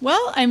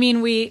 Well, I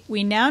mean, we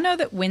now know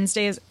that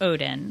Wednesday is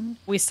Odin.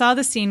 We saw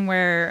the scene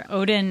where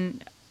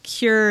Odin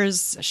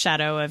cures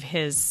Shadow of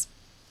his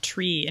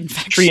tree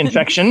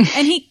infection.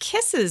 And he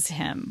kisses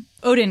him.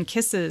 Odin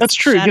kisses. That's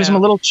true. Shadow. He gives him a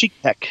little cheek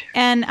peck.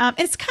 And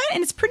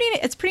it's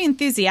pretty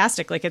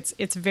enthusiastic. Like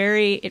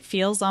it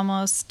feels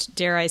almost,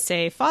 dare I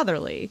say,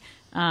 fatherly.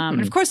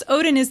 And of course,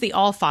 Odin is the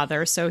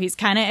All-Father, so he's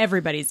kind of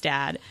everybody's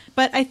dad.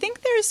 But I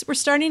think we're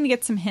starting to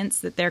get some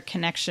hints that their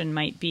connection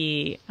might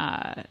be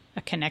a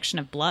connection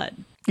of blood.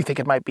 You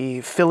think it might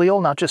be filial,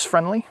 not just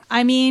friendly?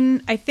 I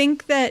mean, I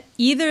think that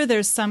either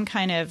there's some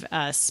kind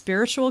of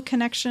spiritual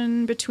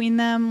connection between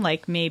them,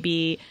 like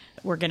maybe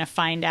we're going to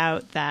find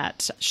out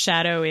that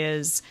Shadow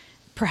is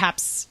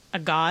perhaps a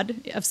god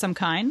of some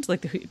kind,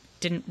 like who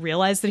didn't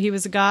realize that he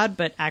was a god,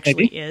 but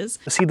actually is.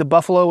 Is he the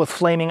buffalo with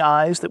flaming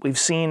eyes that we've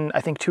seen,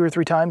 I think, 2 or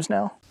 3 times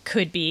now?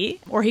 Could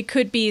be. Or he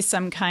could be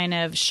some kind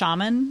of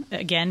shaman.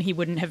 Again, he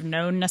wouldn't have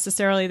known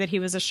necessarily that he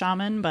was a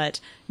shaman, but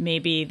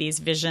maybe these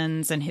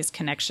visions and his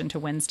connection to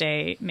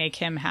Wednesday make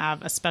him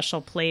have a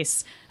special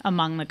place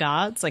among the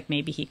gods. Like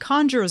maybe he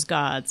conjures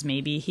gods.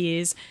 Maybe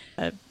he's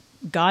a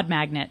god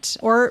magnet.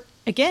 Or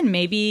again,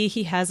 maybe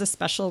he has a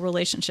special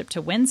relationship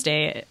to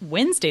Wednesday.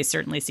 Wednesday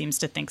certainly seems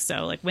to think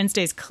so. Like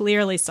Wednesday's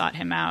clearly sought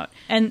him out.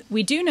 And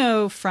we do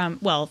know from,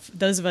 well,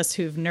 those of us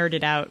who've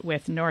nerded out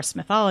with Norse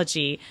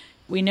mythology,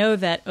 we know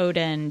that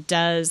Odin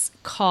does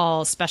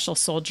call special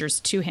soldiers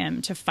to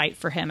him to fight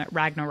for him at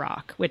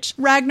Ragnarok, which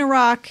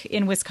Ragnarok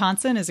in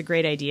Wisconsin is a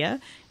great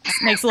idea. It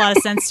makes a lot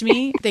of sense to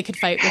me. They could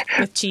fight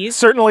with cheese.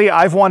 Certainly,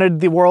 I've wanted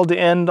the world to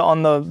end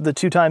on the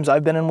 2 times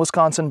I've been in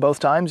Wisconsin, both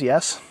times,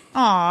 yes.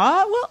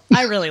 Aw, well,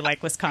 I really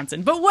like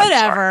Wisconsin, but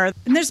whatever.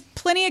 And there's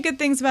plenty of good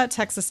things about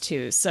Texas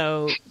too.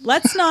 So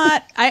let's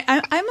not. I'm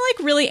like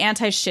really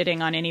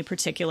anti-shitting on any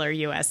particular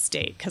U.S.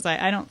 state because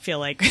I don't feel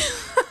like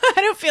I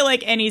don't feel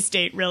like any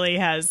state really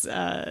has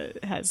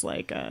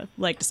like a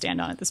leg to stand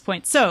on at this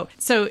point. So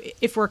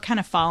if we're kind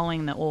of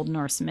following the Old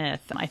Norse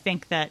myth, I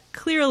think that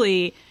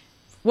clearly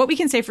what we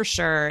can say for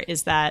sure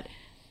is that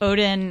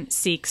Odin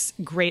seeks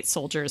great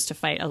soldiers to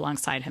fight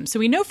alongside him. So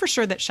we know for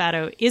sure that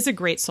Shadow is a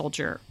great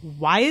soldier.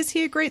 Why is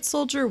he a great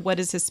soldier? What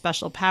is his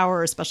special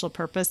power or special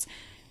purpose?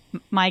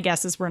 My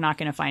guess is we're not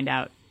going to find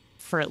out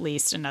for at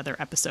least another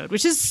episode,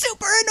 which is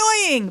super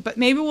annoying, but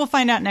maybe we'll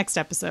find out next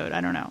episode.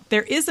 I don't know.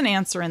 There is an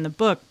answer in the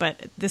book,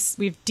 but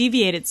we've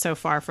deviated so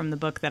far from the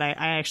book that I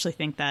actually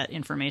think that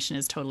information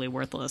is totally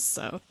worthless.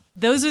 So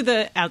those are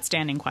the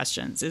outstanding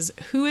questions: is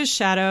who is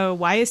Shadow?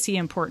 Why is he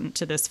important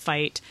to this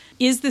fight?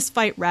 Is this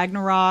fight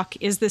Ragnarok?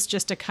 Is this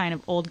just a kind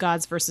of old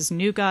gods versus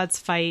new gods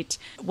fight?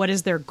 What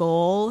is their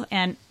goal?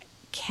 And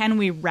can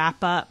we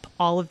wrap up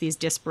all of these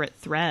disparate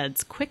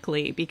threads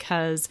quickly?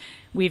 Because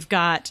we've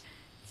got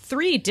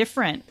 3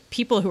 different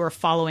people who are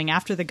following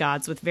after the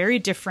gods with very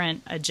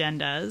different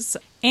agendas.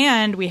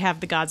 And we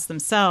have the gods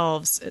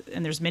themselves,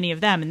 and there's many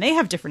of them, and they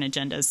have different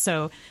agendas.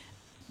 So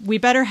we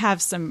better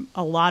have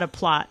a lot of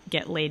plot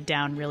get laid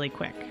down really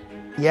quick.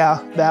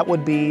 Yeah, that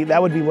would be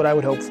what I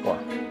would hope for.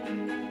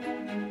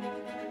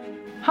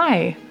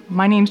 Hi,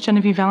 my name's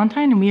Genevieve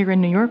Valentine, and we are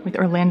in New York with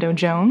Orlando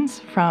Jones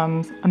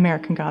from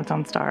American Gods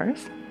on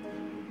Stars.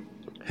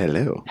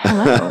 Hello.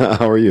 Hello.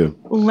 How are you?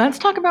 Let's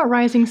talk about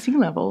rising sea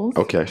levels.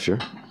 Okay, sure.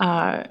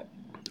 I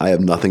have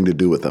nothing to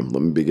do with them.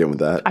 Let me begin with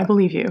that. I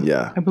believe you.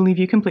 Yeah. I believe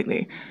you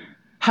completely.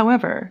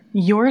 However,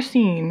 your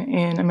scene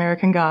in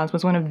American Gods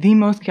was one of the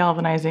most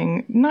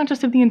galvanizing, not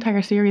just of the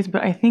entire series,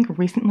 but I think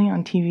recently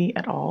on TV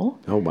at all.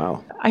 Oh,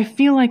 wow. I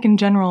feel like in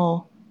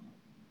general,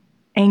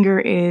 anger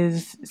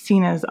is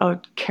seen as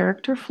a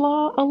character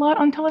flaw a lot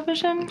on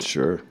television.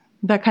 Sure.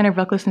 That kind of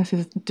recklessness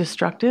is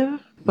destructive,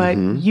 but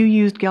you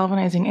used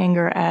galvanizing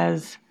anger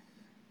as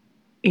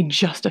a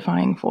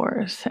justifying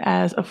force,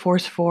 as a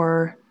force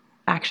for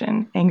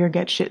action. Anger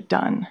gets shit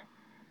done.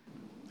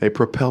 A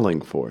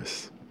propelling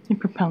force. A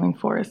propelling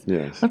force.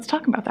 Yes. Let's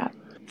talk about that.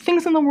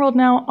 Things in the world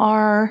now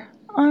are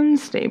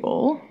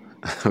unstable.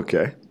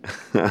 Okay.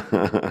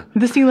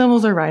 The sea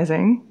levels are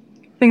rising.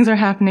 Things are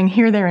happening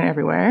here, there, and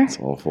everywhere. It's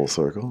all full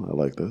circle. I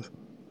like this.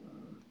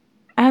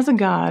 As a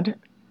god,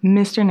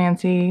 Mr.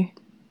 Nancy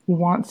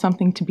wants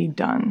something to be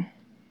done.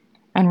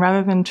 And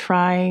rather than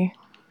try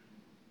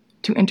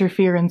to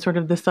interfere in sort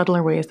of the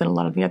subtler ways that a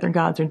lot of the other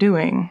gods are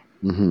doing,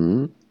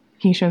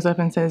 he shows up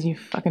and says, you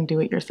fucking do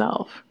it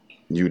yourself.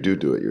 You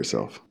do it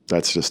yourself.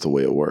 That's just the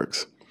way it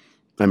works.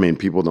 I mean,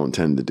 people don't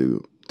tend to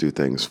do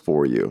things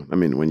for you. I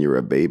mean, when you're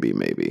a baby,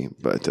 maybe.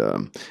 But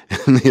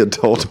in the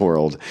adult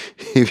world,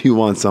 if you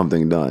want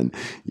something done,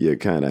 you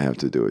kind of have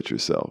to do it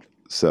yourself.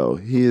 So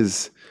he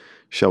is,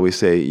 shall we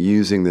say,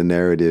 using the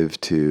narrative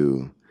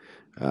to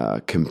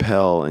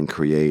compel and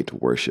create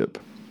worship,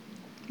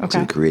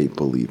 to create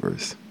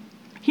believers.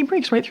 He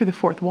breaks right through the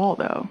fourth wall,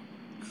 though.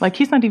 Like,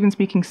 he's not even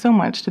speaking so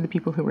much to the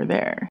people who were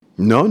there.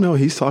 No,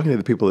 he's talking to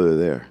the people that are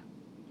there.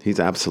 He's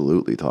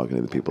absolutely talking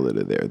to the people that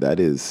are there. That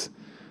is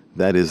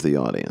the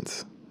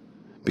audience,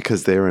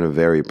 because they're in a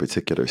very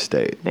particular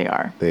state. They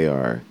are. They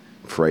are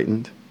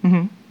frightened.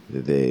 Mm-hmm.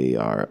 They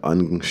are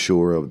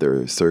unsure of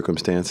their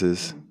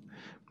circumstances.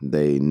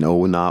 They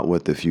know not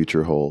what the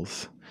future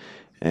holds.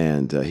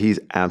 And he's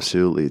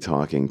absolutely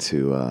talking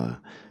to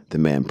the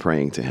man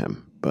praying to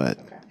him, but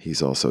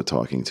he's also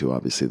talking to,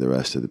 obviously, the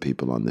rest of the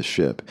people on the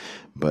ship.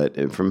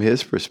 But from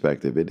his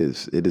perspective, it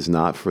is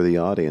not for the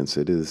audience.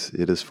 It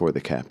is for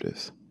the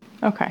captives.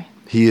 Okay.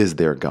 He is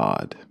their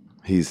God.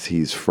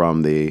 He's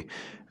from the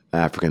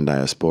African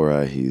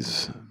diaspora.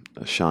 He's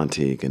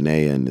Ashanti,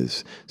 Ghanaian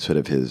is sort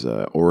of his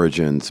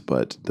origins,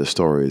 but the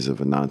stories of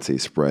Anansi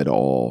spread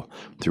all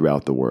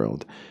throughout the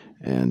world.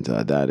 And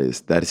that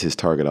is his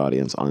target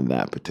audience on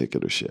that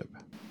particular ship.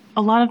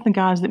 A lot of the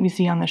gods that we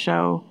see on the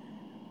show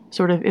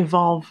sort of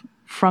evolve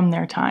from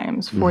their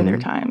times, for their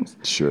times.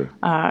 Sure.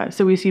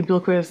 So we see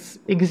Bilquis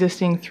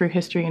existing through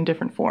history in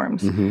different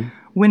forms. Mm-hmm.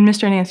 When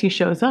Mr. Nancy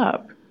shows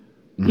up,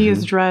 he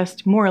is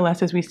dressed more or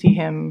less as we see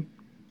him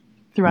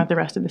throughout the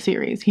rest of the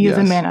series. He is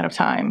a man out of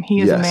time. He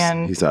is a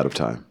man. He's out of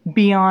time.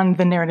 Beyond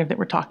the narrative that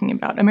we're talking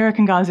about.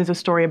 American Gods is a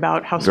story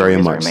about how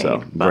stories are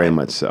made. Very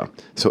much so.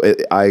 So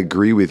I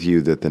agree with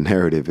you that the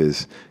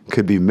narrative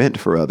could be meant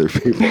for other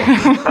people.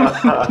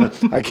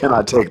 I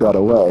cannot take that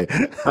away.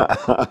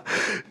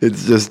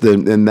 It's just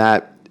in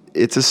that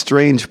it's a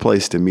strange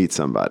place to meet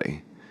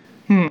somebody.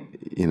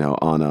 You know,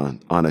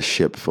 on a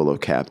ship full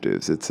of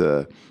captives. It's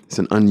an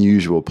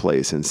unusual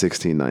place in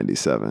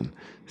 1697.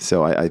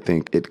 So I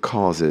think it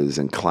causes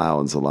and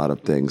clouds a lot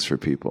of things for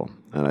people.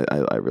 And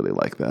I really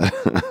like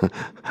that.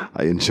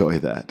 I enjoy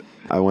that.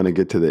 I want to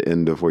get to the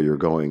end of where you're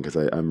going, because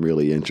I'm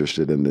really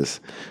interested in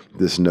this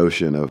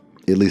notion of,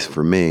 at least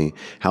for me,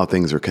 how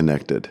things are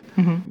connected.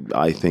 Mm-hmm.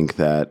 I think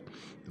that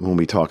when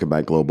we talk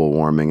about global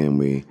warming and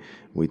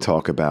we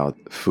talk about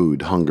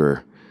food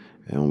hunger,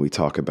 and we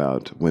talk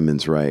about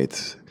women's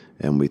rights,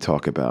 and we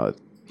talk about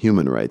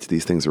human rights,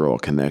 these things are all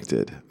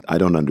connected. I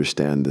don't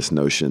understand this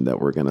notion that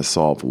we're going to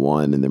solve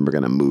one and then we're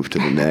going to move to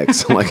the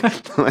next. like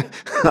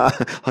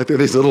there are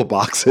these little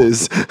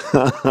boxes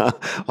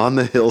on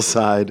the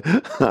hillside.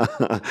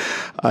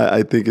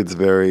 I think it's a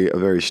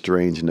very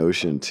strange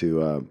notion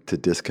to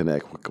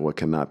disconnect what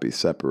cannot be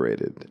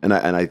separated. And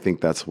I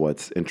think that's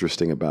what's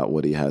interesting about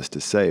what he has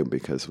to say,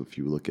 because if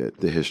you look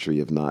at the history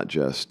of not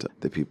just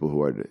the people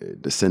who are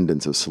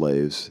descendants of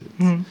slaves,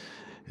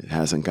 it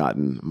hasn't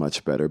gotten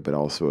much better, but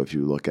also if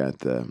you look at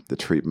the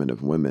treatment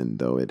of women,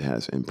 though it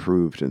has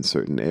improved in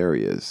certain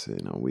areas,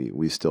 you know,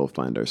 we still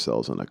find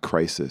ourselves in a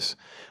crisis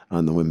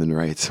on the women's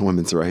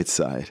rights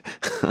side.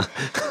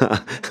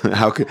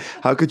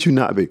 How could you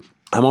not be?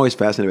 I'm always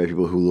fascinated by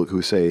people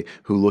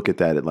who look at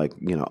that at like,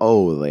 you know,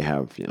 oh, they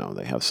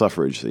have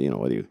suffrage. You know,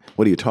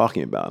 what are you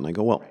talking about? And I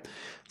go, well,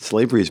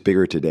 slavery is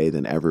bigger today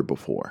than ever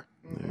before.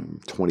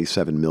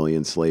 27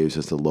 million slaves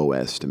is the low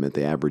estimate.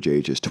 The average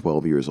age is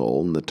 12 years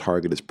old, and the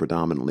target is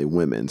predominantly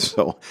women.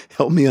 So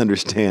help me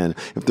understand,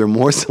 if there are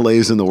more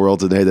slaves in the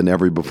world today than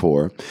ever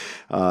before,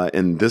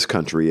 in this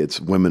country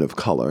it's women of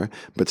color,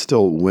 but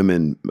still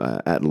women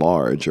at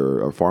large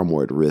are far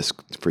more at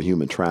risk for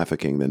human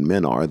trafficking than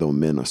men are, though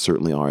men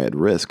certainly are at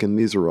risk, and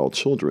these are all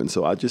children.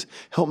 So just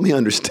help me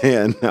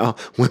understand how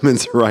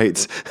women's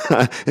rights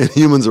and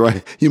human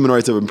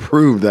rights have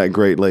improved that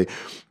greatly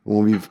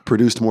when we've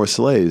produced more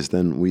slaves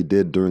than we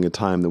did during a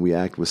time that we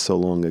act was so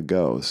long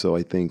ago. So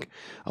I think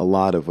a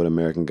lot of what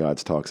American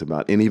Gods talks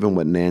about, and even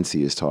what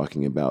Nancy is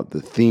talking about,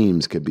 the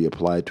themes could be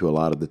applied to a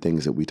lot of the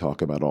things that we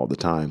talk about all the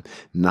time,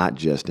 not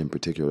just in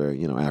particular,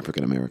 you know,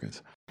 African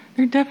Americans.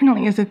 There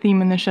definitely is a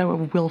theme in the show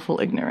of willful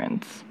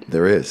ignorance.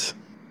 There is.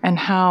 And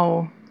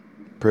how...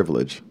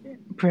 Privilege.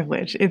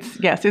 It's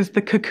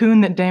the cocoon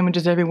that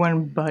damages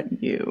everyone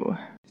but you.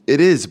 It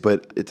is,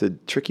 but it's a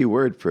tricky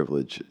word,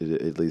 privilege,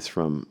 at least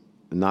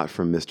not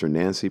from Mr.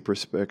 Nancy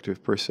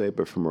perspective per se,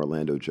 but from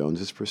Orlando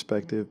Jones's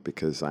perspective,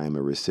 because I am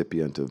a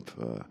recipient of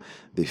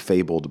the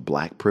fabled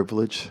black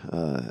privilege,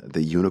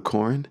 the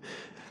unicorn.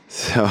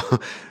 So,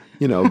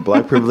 you know,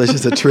 black privilege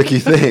is a tricky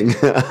thing.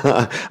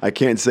 I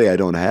can't say I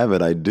don't have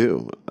it. I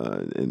do.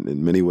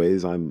 In many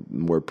ways, I'm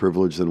more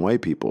privileged than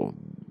white people,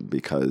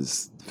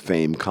 because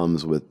fame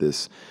comes with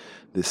this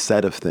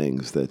set of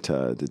things that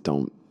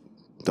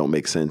don't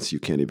make sense. You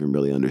can't even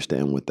really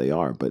understand what they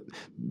are. But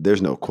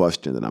there's no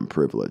question that I'm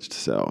privileged.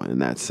 So in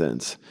that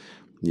sense,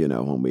 you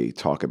know, when we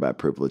talk about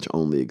privilege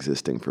only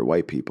existing for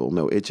white people,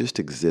 no, it just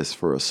exists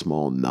for a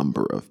small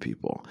number of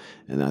people.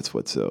 And that's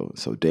what's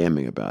so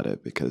damning about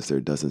it, because there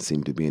doesn't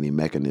seem to be any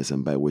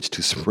mechanism by which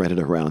to spread it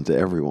around to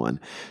everyone.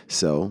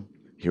 So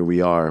here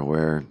we are,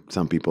 where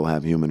some people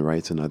have human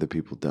rights and other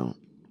people don't.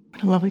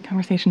 What a lovely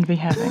conversation to be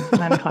having at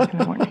 9 o'clock in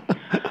the morning.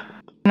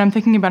 And I'm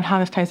thinking about how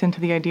this ties into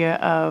the idea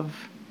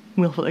of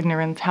willful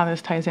ignorance, how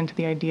this ties into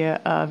the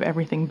idea of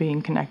everything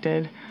being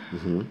connected.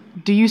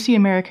 Do you see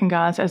American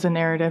Gods as a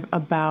narrative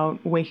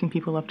about waking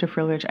people up to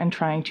privilege and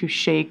trying to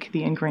shake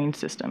the ingrained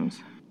systems?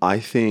 I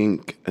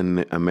think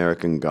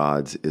American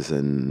Gods is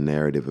a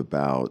narrative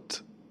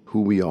about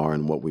who we are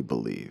and what we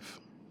believe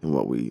and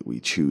what we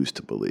choose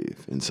to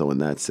believe. And so in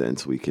that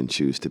sense, we can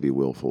choose to be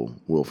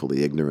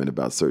willfully ignorant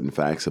about certain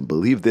facts and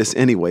believe this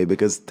anyway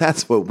because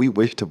that's what we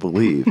wish to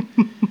believe.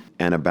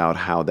 And about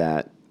how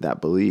that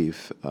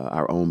belief,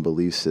 our own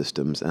belief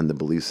systems and the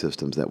belief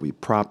systems that we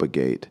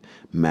propagate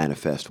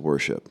manifest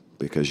worship,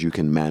 because you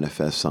can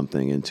manifest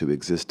something into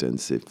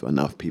existence if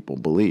enough people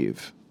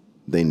believe.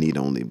 They need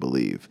only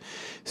believe.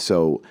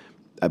 So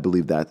I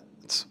believe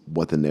that's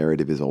what the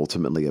narrative is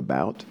ultimately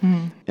about.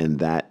 And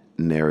that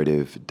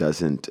narrative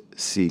doesn't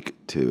seek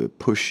to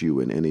push you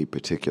in any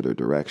particular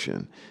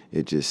direction.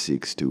 It just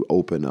seeks to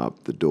open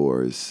up the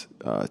doors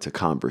to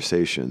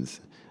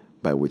conversations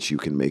by which you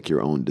can make your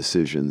own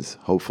decisions,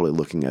 hopefully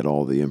looking at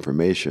all the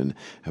information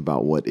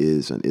about what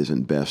is and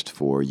isn't best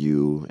for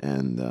you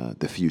and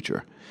the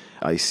future.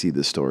 I see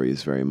the story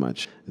as very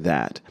much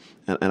that.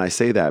 And I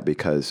say that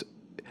because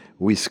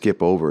we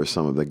skip over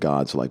some of the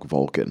gods like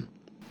Vulcan,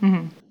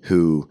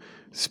 who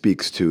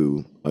speaks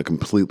to a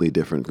completely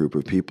different group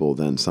of people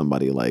than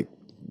somebody like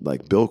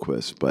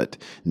Bilquis, but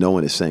no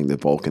one is saying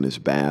that Vulcan is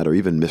bad, or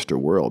even Mr.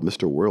 World.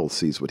 Mr. World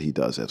sees what he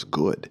does as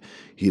good.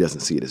 He doesn't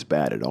see it as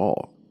bad at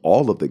all.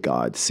 All of the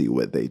gods see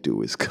what they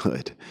do as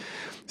good.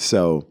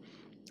 So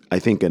I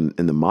think in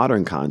the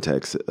modern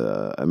context,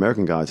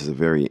 American Gods is a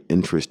very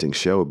interesting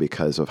show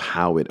because of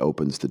how it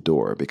opens the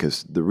door.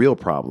 Because the real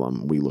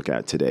problem we look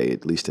at today,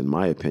 at least in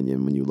my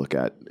opinion, when you look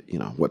at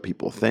what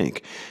people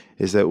think,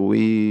 is that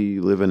we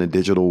live in a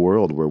digital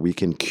world where we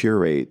can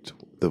curate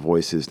the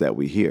voices that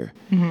we hear.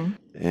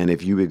 And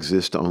if you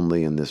exist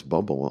only in this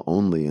bubble,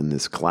 only in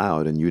this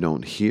cloud, and you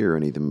don't hear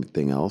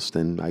anything else,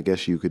 then I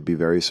guess you could be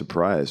very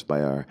surprised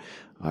by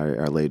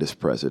our latest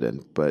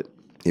president. But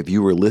if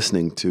you were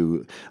listening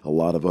to a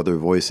lot of other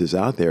voices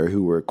out there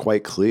who were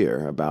quite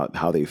clear about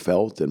how they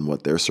felt and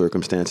what their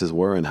circumstances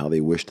were and how they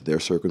wished their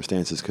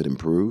circumstances could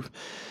improve,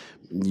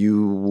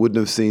 you wouldn't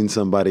have seen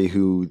somebody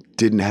who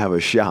didn't have a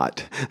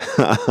shot.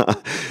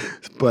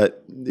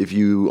 But if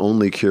you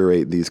only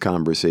curate these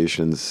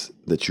conversations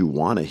that you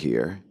want to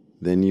hear,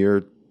 then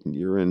you're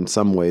in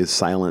some ways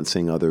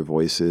silencing other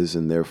voices,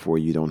 and therefore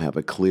you don't have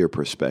a clear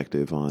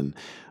perspective on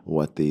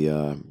what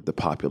the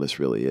populace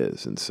really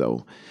is. And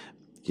so,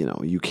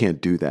 you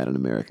can't do that in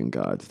American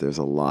Gods. There's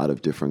a lot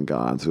of different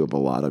gods who have a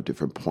lot of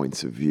different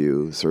points of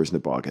view.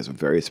 Surznabog has a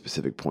very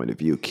specific point of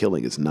view.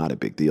 Killing is not a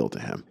big deal to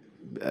him.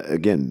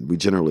 Again, we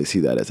generally see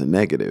that as a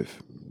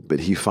negative,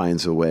 but he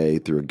finds a way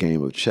through a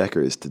game of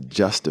checkers to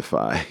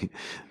justify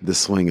the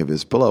swing of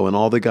his blow. And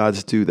all the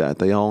gods do that.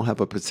 They all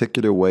have a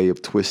particular way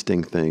of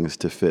twisting things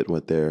to fit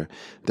what their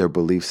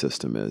belief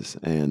system is.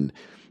 And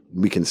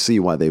we can see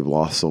why they've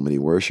lost so many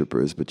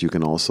worshipers, but you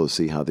can also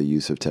see how the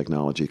use of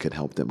technology could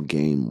help them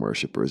gain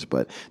worshipers,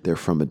 but they're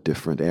from a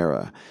different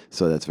era.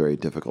 So that's very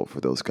difficult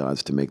for those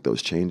gods to make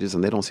those changes,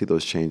 and they don't see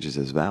those changes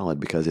as valid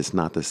because it's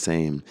not the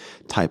same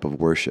type of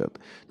worship.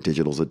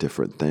 Digital's a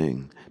different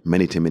thing.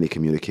 Many-to-many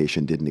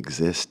communication didn't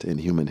exist in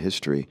human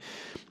history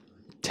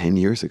 10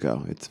 years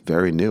ago. It's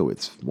very new.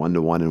 It's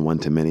one-to-one and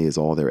one-to-many is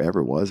all there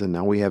ever was, and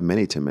now we have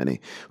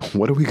many-to-many.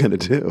 What are we going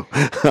to do?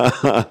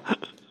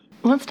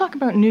 Let's talk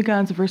about new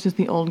gods versus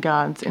the old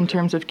gods in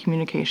terms of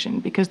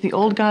communication, because the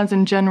old gods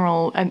in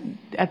general,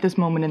 at this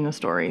moment in the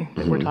story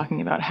that we're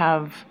talking about,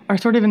 are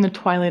sort of in the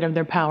twilight of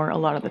their power a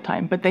lot of the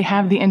time, but they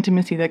have the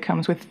intimacy that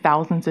comes with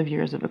thousands of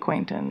years of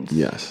acquaintance.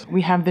 Yes.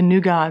 We have the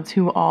new gods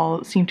who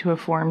all seem to have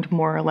formed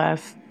more or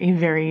less a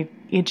very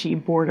itchy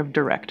board of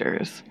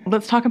directors.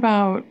 Let's talk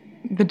about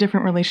the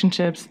different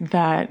relationships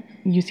that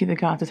you see the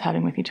gods as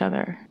having with each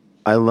other.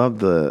 I love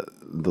the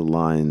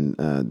line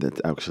that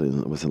actually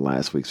was in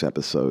last week's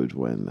episode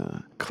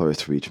when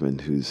Cloris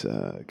Reachman, whose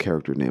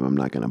character name I'm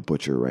not going to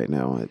butcher right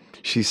now,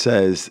 she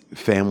says,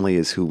 family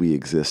is who we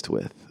exist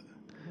with.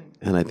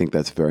 And I think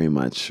that's very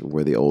much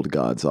where the old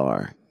gods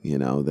are.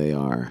 They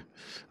are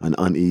an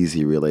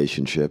uneasy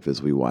relationship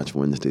as we watch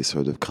Wednesday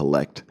sort of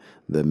collect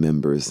the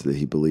members that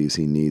he believes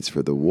he needs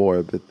for the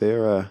war, but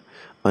they're a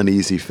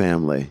uneasy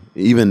family.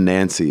 Even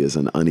Nancy is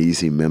an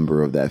uneasy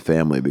member of that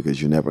family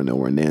because you never know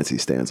where Nancy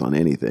stands on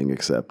anything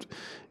except,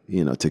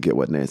 to get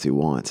what Nancy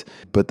wants.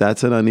 But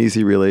that's an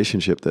uneasy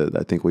relationship that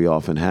I think we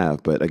often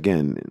have. But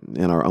again,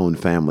 in our own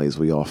families,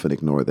 we often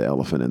ignore the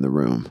elephant in the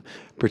room.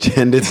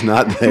 Pretend it's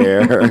not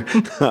there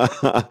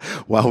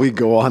while we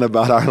go on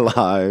about our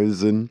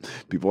lives, and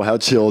people have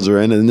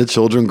children, and the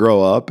children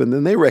grow up, and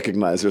then they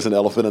recognize there's an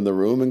elephant in the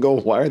room and go,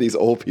 why are these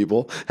old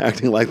people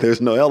acting like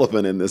there's no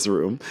elephant in this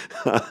room?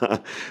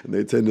 And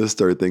they tend to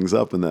stir things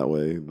up in that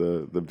way,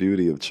 the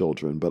beauty of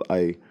children. But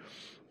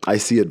I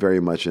see it very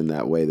much in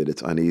that way, that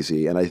it's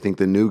uneasy. And I think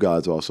the new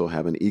gods also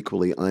have an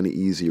equally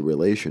uneasy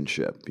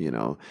relationship.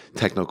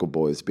 Technical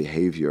Boy's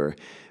behavior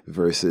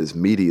versus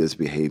Media's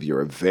behavior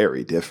are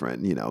very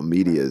different.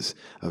 Media's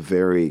a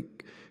very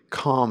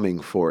calming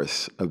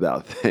force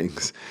about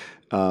things.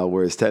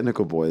 Whereas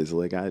Technical Boys,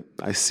 like,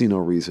 I see no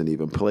reason to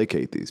even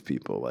placate these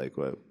people. Like,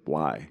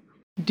 why?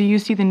 Do you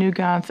see the New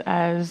Gods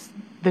as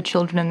the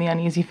children in the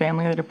uneasy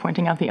family that are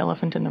pointing out the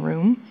elephant in the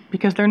room?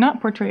 Because they're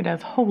not portrayed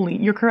as wholly,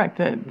 you're correct,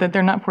 that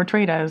they're not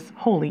portrayed as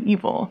wholly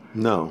evil.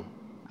 No.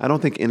 I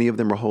don't think any of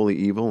them are wholly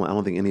evil. I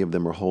don't think any of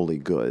them are wholly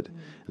good.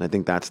 And I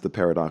think that's the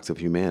paradox of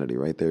humanity,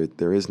 right?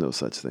 There is no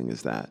such thing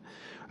as that.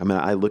 I mean,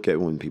 I look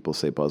at when people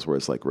say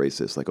buzzwords like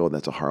racist, like, oh,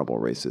 that's a horrible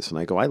racist. And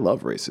I go, I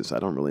love racists. I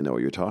don't really know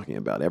what you're talking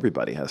about.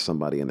 Everybody has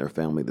somebody in their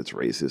family that's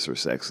racist or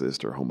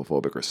sexist or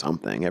homophobic or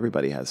something.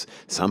 Everybody has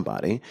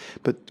somebody.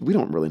 But we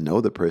don't really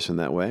know the person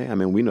that way. I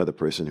mean, we know the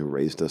person who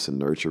raised us and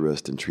nurtured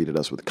us and treated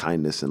us with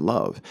kindness and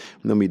love.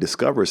 And then we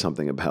discover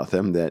something about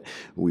them that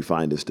we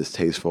find is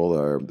distasteful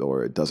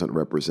or it doesn't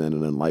represent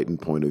an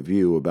enlightened point of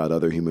view about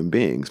other human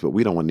beings. But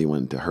we don't want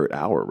anyone to hurt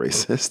our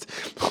racist.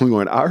 We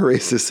want our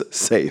racists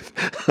safe.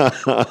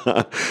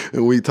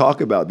 And we talk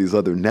about these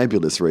other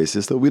nebulous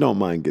racists that we don't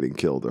mind getting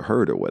killed or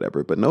hurt or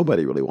whatever, but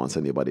nobody really wants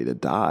anybody to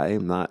die,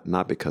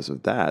 not because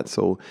of that.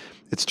 So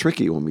it's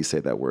tricky when we say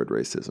that word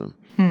racism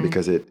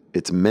because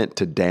it's meant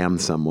to damn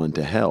someone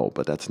to hell,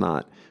 but that's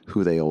not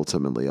who they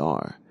ultimately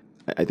are.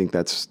 I think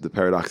that's the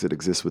paradox that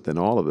exists within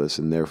all of us,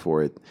 and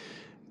therefore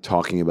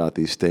talking about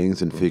these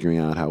things and figuring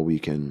out how we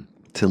can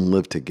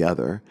live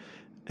together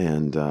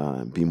and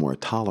be more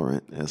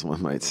tolerant, as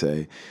one might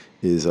say,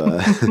 is the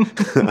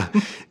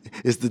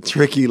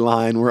tricky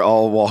line we're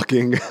all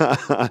walking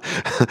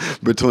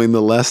between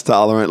the less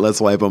tolerant, let's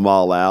wipe them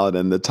all out,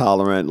 and the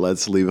tolerant,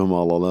 let's leave them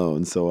all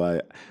alone. So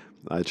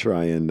I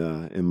try and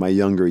in my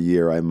younger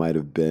year, I might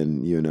have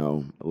been,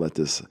 let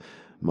this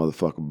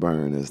motherfucker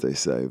burn, as they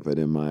say. But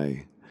in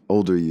my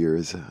older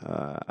years,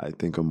 I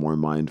think I'm more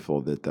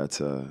mindful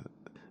that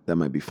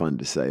might be fun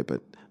to say,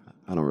 but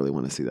I don't really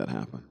want to see that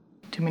happen.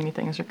 Too many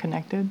things are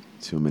connected.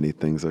 Too many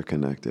things are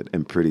connected.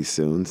 And pretty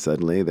soon,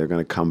 suddenly, they're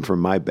going to come from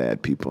my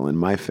bad people in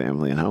my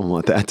family, and I don't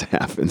want that to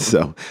happen.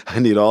 So I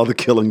need all the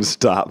killing to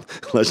stop.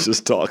 Let's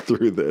just talk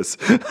through this.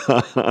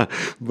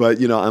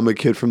 But, I'm a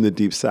kid from the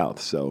Deep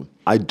South, so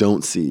I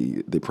don't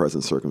see the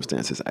present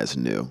circumstances as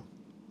new.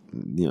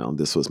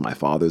 This was my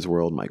father's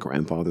world, my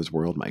grandfather's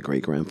world, my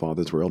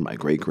great-grandfather's world, my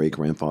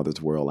great-great-grandfather's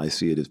world. I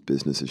see it as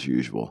business as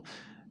usual.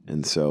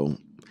 And so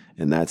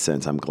in that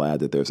sense, I'm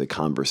glad that there's a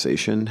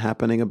conversation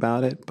happening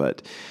about it,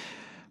 but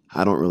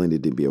I don't really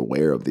need to be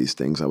aware of these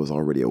things. I was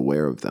already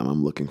aware of them.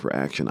 I'm looking for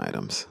action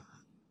items.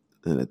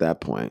 And at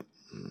that point,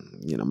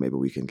 maybe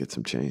we can get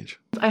some change.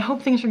 I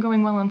hope things are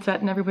going well on set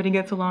and everybody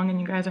gets along and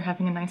you guys are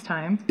having a nice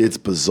time. It's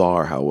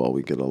bizarre how well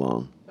we get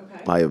along.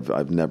 Okay.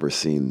 I've never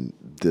seen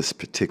this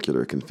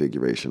particular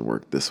configuration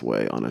work this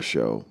way on a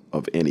show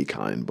of any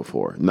kind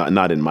before.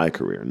 Not in my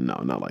career.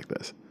 No, not like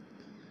this.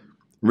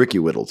 Ricky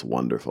Whittle's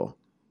wonderful.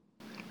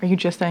 Are you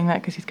just saying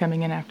that because he's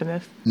coming in after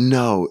this?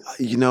 No.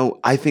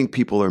 I think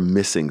people are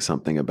missing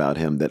something about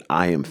him that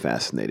I am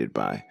fascinated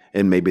by.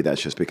 And maybe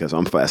that's just because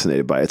I'm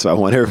fascinated by it, so I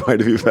want everybody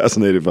to be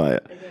fascinated by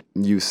it.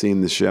 You've seen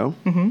the show?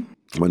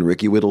 Mm-hmm. When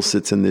Ricky Whittle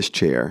sits in this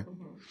chair,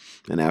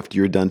 and after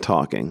you're done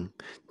talking,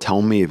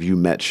 tell me if you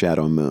met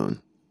Shadow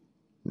Moon.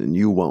 And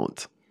you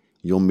won't.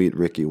 You'll meet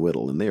Ricky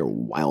Whittle, and they are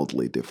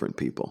wildly different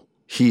people.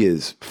 He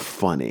is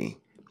funny.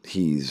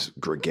 He's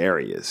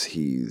gregarious.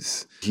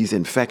 He's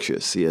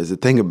infectious. He has a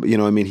thing of,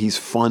 he's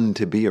fun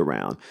to be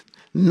around.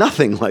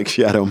 Nothing like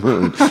Shadow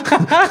Moon.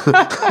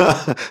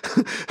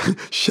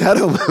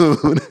 Shadow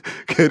Moon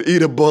could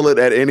eat a bullet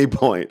at any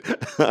point.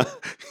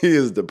 He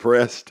is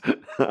depressed.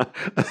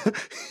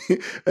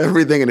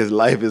 Everything in his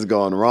life has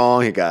gone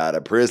wrong. He got out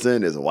of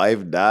prison. His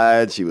wife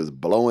died. She was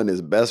blowing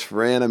his best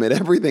friend.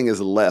 everything is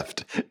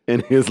left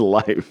in his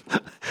life.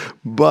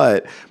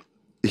 But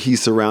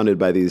he's surrounded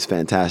by these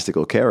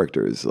fantastical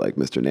characters like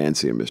Mr.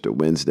 Nancy and Mr.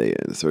 Wednesday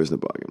and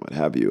Surznabog and what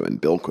have you, and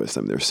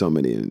Bilquist. There's so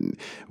many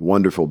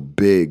wonderful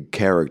big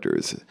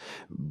characters,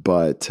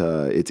 but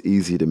it's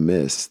easy to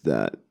miss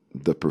that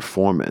the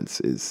performance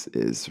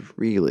is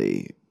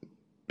really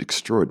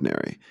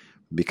extraordinary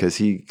because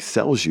he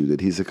sells you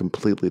that he's a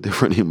completely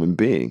different human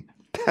being.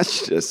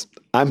 That's just,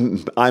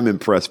 I'm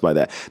impressed by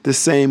that. The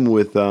same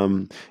with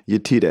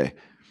Yetide.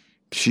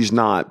 She's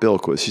not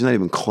Bilquist. She's not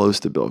even close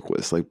to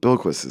Bilquist. Like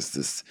Bilquist is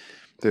this.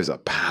 There's a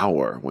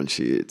power when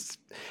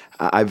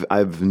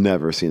I've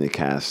never seen a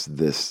cast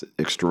this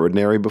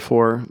extraordinary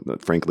before.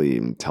 Frankly,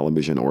 in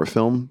television or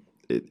film,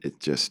 it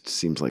just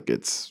seems like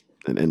it's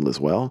an endless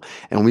well.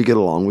 And we get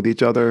along with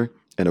each other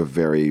in a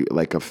very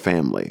like a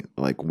family.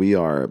 Like we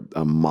are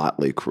a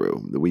motley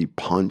crew. We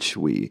punch,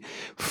 we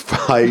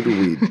fight,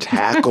 we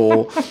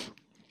tackle.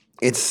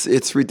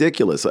 It's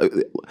ridiculous.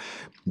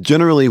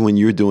 Generally, when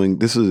you're doing,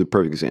 this is a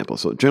perfect example.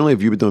 So generally,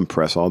 if you've been doing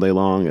press all day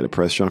long at a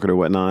press junket or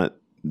whatnot,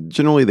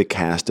 generally the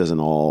cast doesn't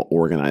all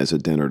organize a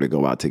dinner to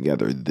go out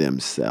together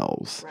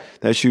themselves. Right.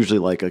 That's usually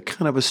like a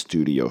kind of a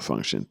studio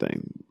function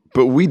thing.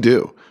 But we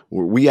do.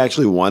 We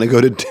actually want to go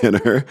to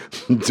dinner,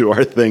 do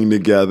our thing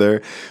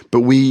together.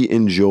 But we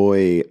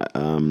enjoy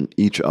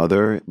each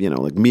other.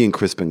 Like me and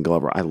Crispin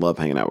Glover. I love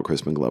hanging out with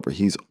Crispin Glover.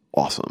 He's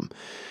awesome.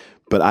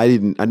 But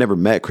I never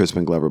met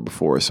Crispin Glover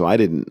before, so I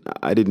didn't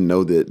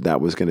know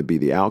that was going to be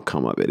the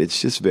outcome of it. It's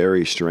just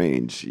very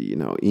strange, you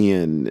know.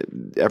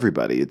 Ian,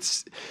 everybody.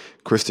 It's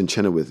Kristen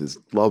Chenoweth is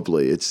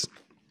lovely. It's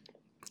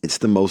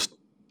the most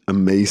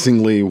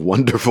amazingly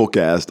wonderful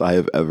cast I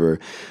have ever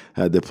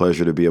had the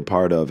pleasure to be a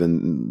part of.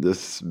 And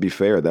this, be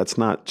fair, that's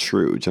not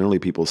true. Generally,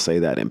 people say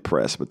that in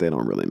press, but they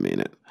don't really mean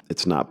it.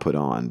 It's not put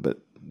on. But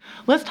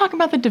let's talk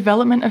about the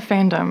development of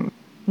fandom.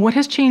 What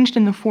has changed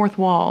in the fourth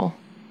wall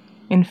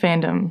in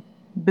fandom?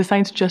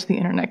 Besides just the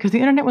internet, because the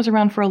internet was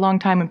around for a long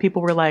time and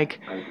people were like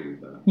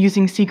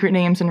using secret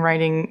names and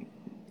writing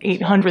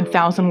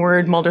 800,000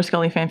 word Mulder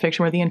Scully fan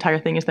fiction where the entire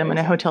thing is them in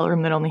a hotel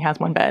room that only has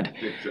one bed.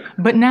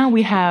 But now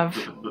we have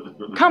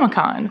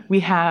Comic-Con,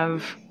 we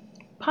have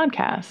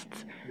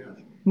podcasts,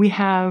 we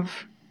have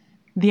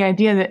the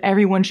idea that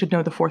everyone should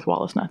know the fourth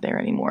wall is not there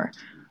anymore.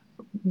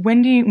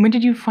 When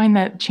did you find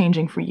that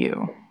changing for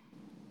you?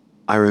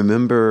 I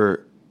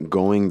remember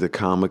going to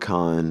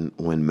Comic-Con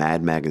when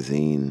Mad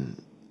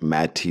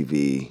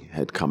TV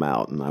had come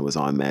out, and I was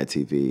on Mad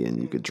TV,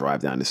 and you could drive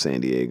down to San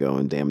Diego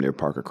and damn near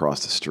park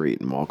across the street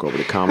and walk over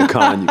to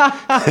Comic-Con. You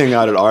hang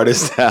out at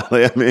Artist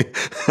Alley. I mean,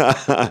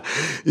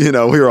 you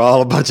know, we were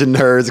all a bunch of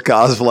nerds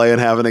cosplaying,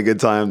 having a good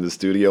time. The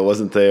studio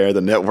wasn't there.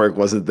 The network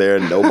wasn't there.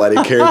 Nobody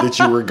cared that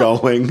you were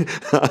going.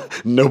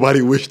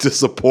 Nobody wished to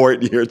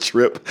support your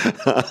trip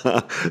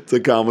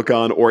to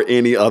Comic-Con or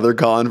any other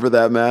con for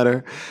that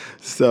matter.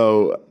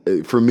 So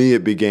for me,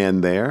 it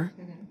began there,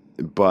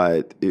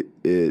 but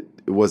it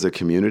was a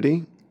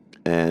community,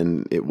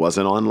 and it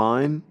wasn't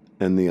online,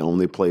 and the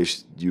only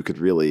place you could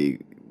really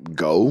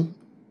go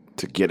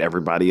to get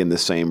everybody in the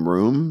same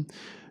room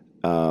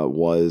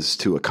was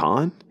to a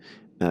con.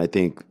 And I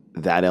think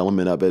that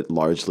element of it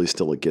largely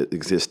still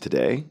exists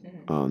today,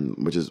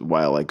 which is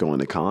why I like going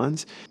to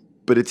cons.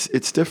 But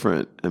it's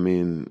different. I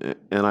mean,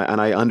 and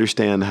I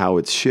understand how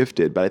it's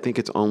shifted, but I think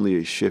it's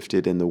only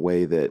shifted in the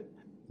way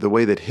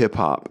that hip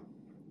hop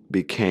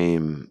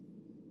became.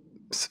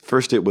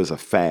 First, it was a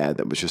fad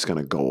that was just going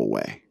to go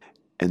away.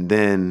 And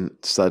then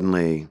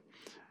suddenly,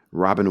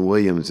 Robin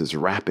Williams is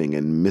rapping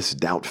in Miss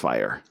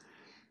Doubtfire.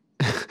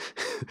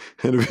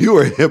 And if you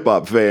were a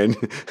hip-hop fan,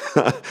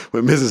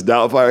 when Mrs.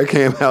 Doubtfire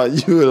came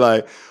out, you were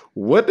like,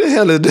 what the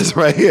hell is this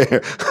right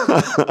here?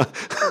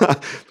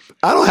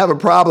 I don't have a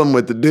problem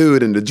with the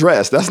dude in the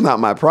dress. That's not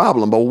my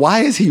problem. But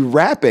why is he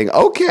rapping?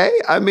 Okay,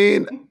 I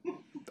mean,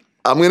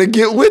 I'm going to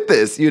get with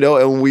this, you know,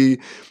 and we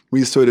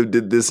sort of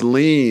did this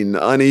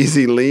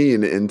uneasy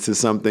lean into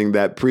something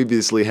that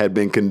previously had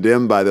been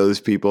condemned by those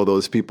people.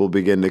 Those people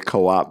begin to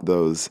co-opt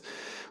those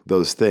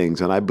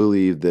things. And I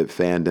believe that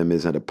fandom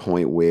is at a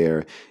point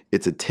where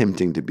it's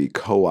attempting to be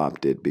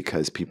co-opted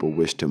because people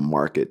wish to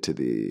market to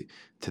the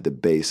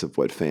base of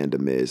what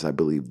fandom is. I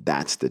believe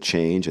that's the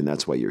change, and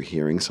that's why you're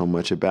hearing so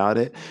much about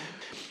it.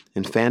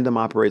 And fandom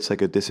operates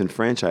like a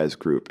disenfranchised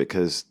group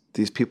because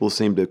these people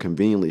seem to have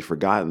conveniently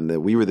forgotten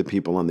that we were the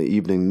people on the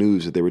evening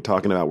news that they were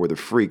talking about were the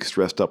freaks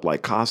dressed up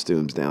like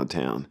costumes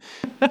downtown.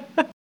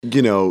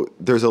 You know,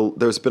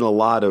 there's been a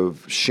lot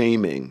of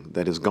shaming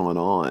that has gone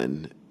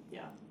on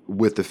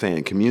with the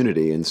fan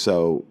community. And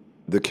so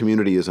the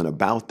community isn't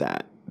about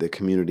that. The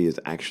community is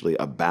actually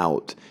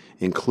about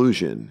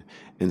inclusion.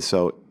 And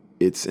so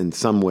it's in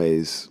some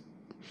ways,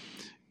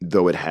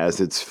 though it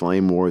has its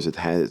flame wars, it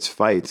has its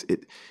fights,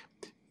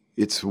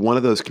 it's one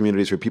of those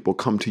communities where people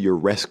come to your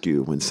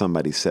rescue when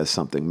somebody says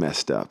something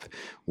messed up.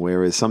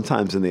 Whereas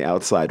sometimes in the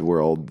outside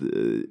world,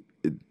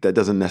 that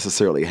doesn't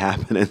necessarily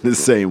happen in the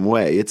same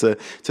way. It's a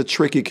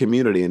tricky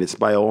community, and it's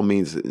by all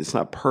means, it's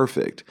not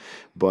perfect,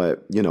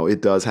 but you know,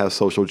 it does have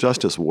social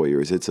justice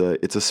warriors. It's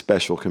a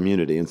special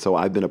community. And so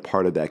I've been a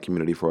part of that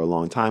community for a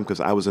long time because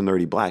I was a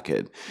nerdy black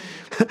kid.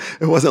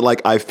 It wasn't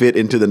like I fit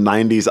into the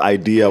 90s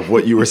idea of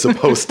what you were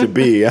supposed to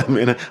be. I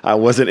mean, I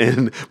wasn't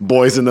in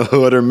Boys in the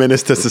Hood or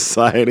Menace to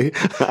Society.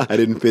 I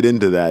didn't fit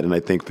into that. And I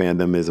think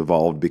fandom has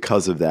evolved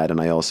because of that. And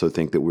I also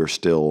think that we're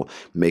still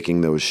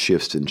making those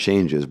shifts and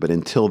changes. But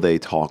until they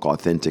talk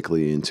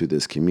authentically into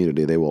this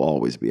community, they will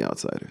always be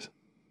outsiders.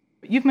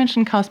 You've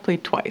mentioned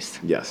cosplay twice.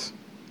 Yes.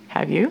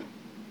 Have you?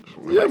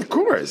 Yeah, of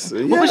course.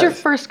 What was your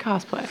first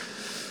cosplay?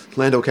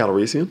 Lando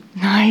Calrissian.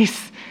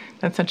 Nice.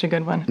 That's such a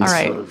good one. All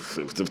right.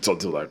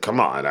 So, like, come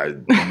on.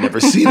 I've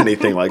never seen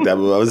anything like that.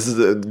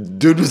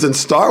 Dude was in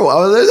Star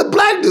Wars. There's a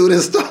black dude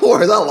in Star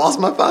Wars. I lost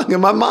my fucking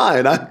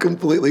mind. I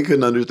completely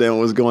couldn't understand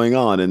what was going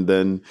on. And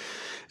then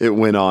it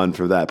went on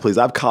from that. Please,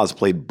 I've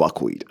cosplayed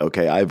Buckwheat.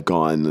 Okay, I've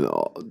gone.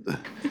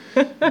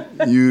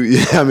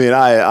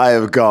 I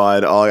have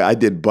gone. I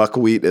did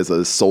Buckwheat as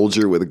a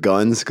soldier with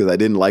guns because I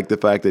didn't like the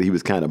fact that he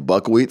was kind of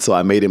buckwheat, so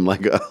I made him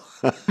like a.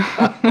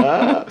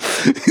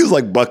 He was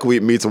like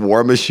Buckwheat meets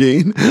War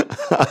Machine.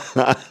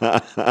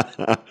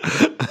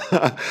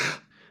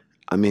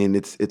 I mean,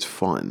 it's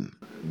fun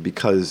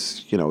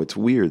because you know it's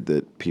weird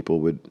that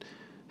people would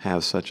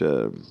have such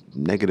a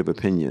negative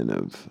opinion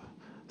of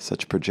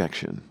such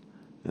projection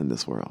in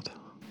this world.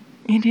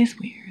 It is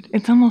weird.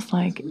 It's almost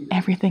like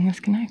everything is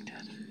connected.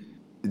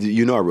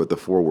 You know, I wrote the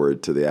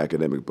foreword to the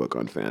academic book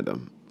on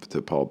fandom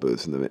to Paul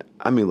Booth.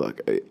 I mean,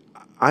 look,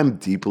 I'm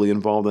deeply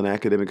involved in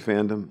academic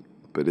fandom,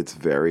 but it's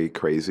very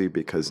crazy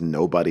because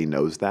nobody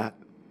knows that.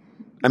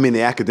 I mean,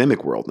 the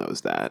academic world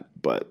knows that,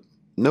 but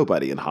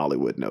nobody in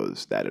Hollywood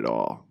knows that at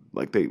all.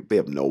 Like, they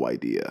have no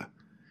idea.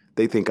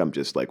 They think I'm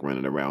just, like,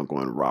 running around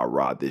going, rah,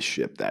 rah, this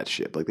ship, that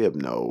ship. Like, they have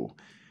no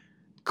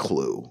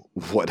clue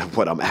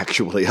what I'm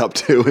actually up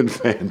to in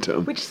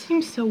fandom. Which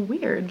seems so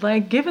weird.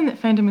 Like, given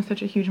that fandom is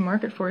such a huge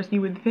market force,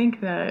 you would think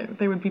that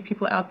there would be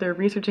people out there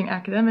researching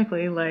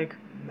academically, like,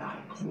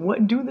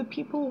 what do the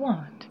people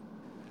want?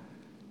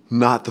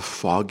 Not the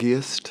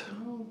foggiest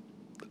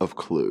of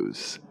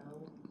clues.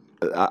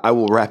 I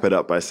will wrap it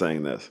up by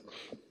saying this.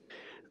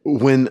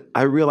 When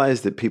I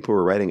realized that people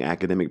were writing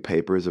academic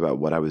papers about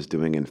what I was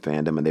doing in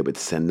fandom and they would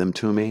send them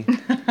to me,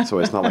 so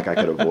it's not like I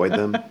could avoid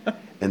them,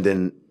 and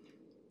then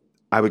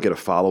I would get a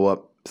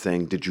follow-up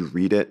saying, did you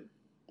read it?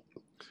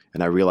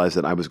 And I realized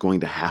that I was going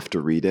to have to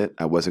read it.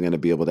 I wasn't going to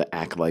be able to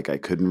act like I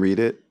couldn't read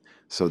it.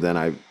 So then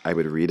I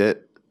would read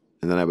it,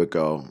 and then I would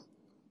go,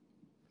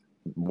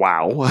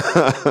 wow.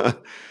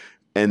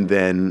 And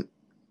then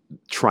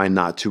try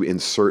not to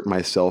insert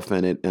myself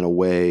in it in a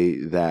way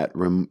that,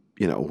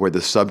 where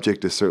the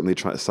subject is suddenly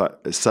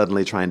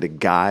trying to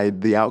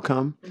guide the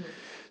outcome. Mm-hmm.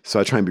 So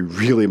I try and be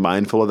really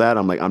mindful of that.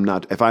 I'm like,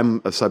 if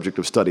I'm a subject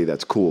of study,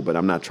 that's cool, but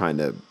I'm not trying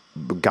to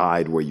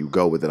guide where you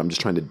go with it. I'm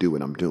just trying to do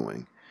what I'm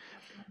doing.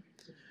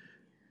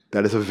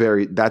 That's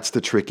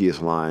the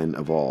trickiest line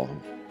of all.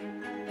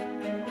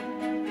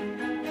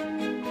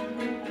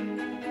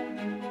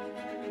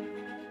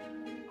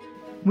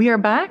 We are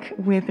back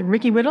with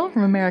Ricky Whittle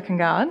from American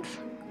Gods.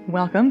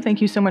 Welcome.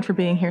 Thank you so much for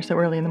being here so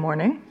early in the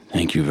morning.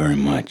 Thank you very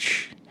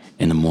much.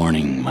 In the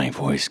morning, my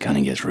voice kind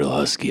of gets real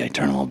husky. I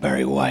turn a little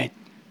Barry White.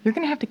 You're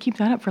going to have to keep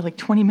that up for like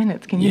 20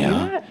 minutes. Can you do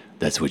that?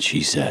 That's what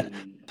she said.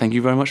 Thank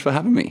you very much for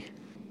having me.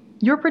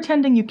 You're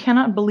pretending you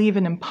cannot believe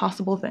in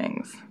impossible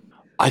things.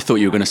 I thought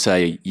you were going to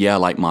say, yeah,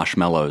 like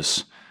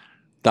marshmallows.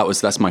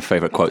 That's my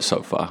favorite quote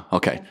so far.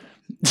 Okay.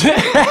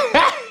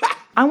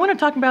 I want to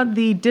talk about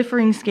the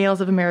differing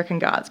scales of American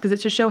Gods, because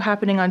it's a show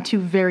happening on two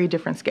very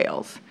different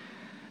scales.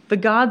 The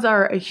Gods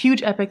are a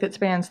huge epic that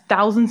spans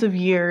thousands of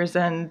years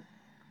and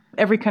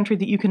every country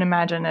that you can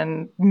imagine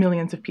and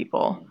millions of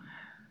people.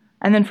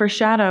 And then for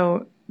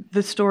Shadow,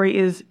 the story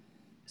is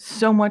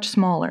so much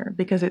smaller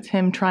because it's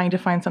him trying to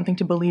find something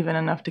to believe in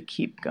enough to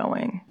keep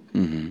going.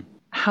 Mm-hmm.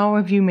 How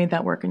have you made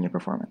that work in your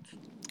performance?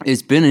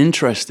 It's been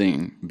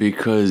interesting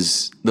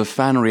because the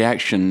fan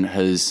reaction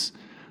has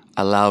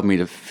allowed me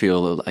to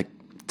feel like,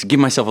 to give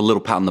myself a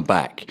little pat on the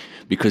back,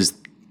 because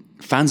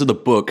fans of the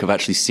book have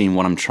actually seen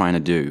what I'm trying to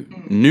do.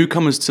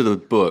 Newcomers to the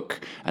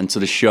book and to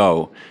the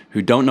show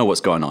who don't know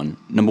what's going on,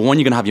 number one,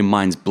 you're going to have your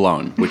minds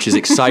blown, which is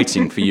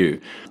exciting for you.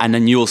 And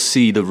then you'll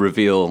see the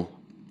reveal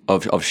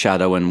of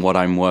Shadow and what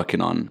I'm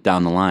working on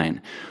down the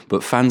line.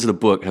 But fans of the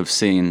book have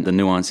seen the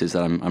nuances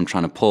that I'm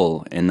trying to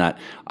pull, in that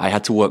I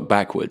had to work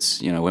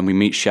backwards. When we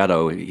meet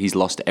Shadow, he's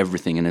lost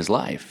everything in his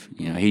life.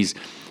 He's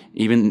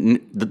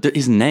even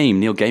his name,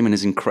 Neil Gaiman,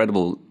 is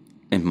incredible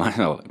in my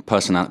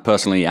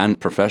personally and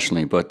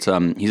professionally, but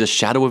he's a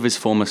shadow of his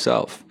former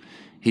self.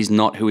 He's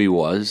not who he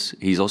was.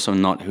 He's also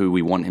not who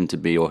we want him to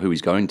be or who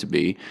he's going to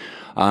be.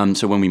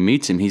 So when we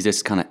meet him, he's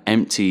this kind of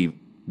empty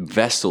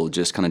vessel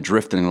just kind of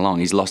drifting along.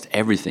 He's lost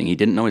everything. He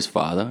didn't know his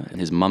father.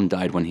 His mum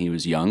died when he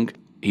was young.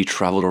 He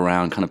traveled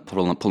around kind of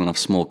pulling off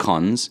small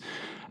cons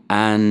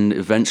and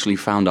eventually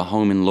found a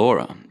home in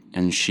Laura.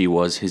 And she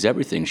was his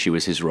everything. She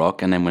was his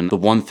rock. And then when the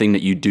one thing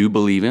that you do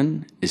believe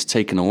in is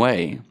taken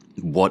away,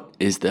 what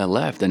is there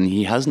left? And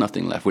he has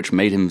nothing left, which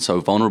made him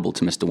so vulnerable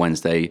to Mr.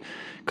 Wednesday,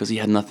 because he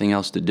had nothing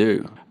else to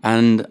do.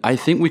 And I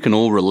think we can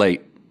all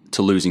relate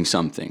to losing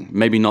something.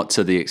 Maybe not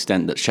to the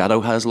extent that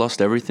Shadow has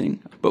lost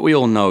everything, but we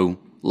all know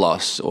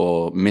loss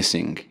or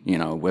missing,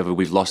 whether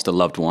we've lost a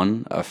loved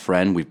one, a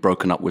friend, we've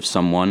broken up with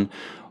someone,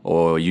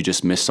 or you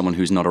just miss someone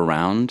who's not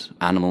around,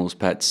 animals,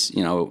 pets,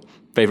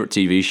 favorite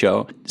TV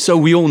show. So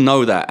we all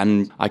know that,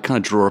 and I kind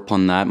of draw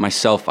upon that.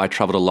 Myself, I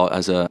traveled a lot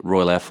as a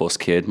Royal Air Force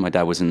kid. My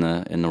dad was in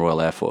the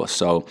Royal Air Force,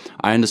 so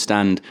I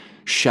understand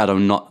Shadow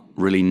not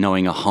really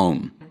knowing a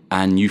home.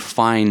 And you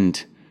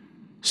find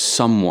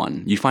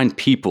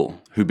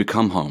people who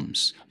become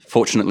homes.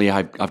 Fortunately,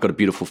 I've got a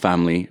beautiful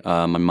family,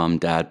 my mum,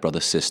 dad,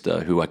 brother, sister,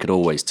 who I could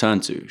always turn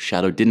to.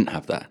 Shadow didn't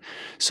have that.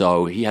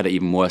 So he had it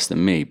even worse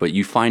than me. But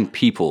you find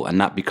people,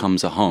 and that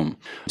becomes a home.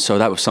 So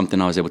that was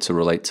something I was able to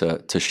relate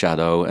to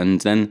Shadow.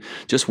 And then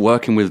just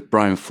working with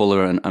Brian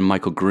Fuller and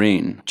Michael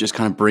Green, just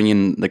kind of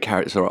bringing the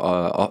character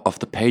off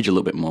the page a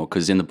little bit more.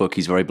 Because in the book,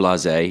 he's very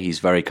blasé. He's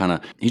very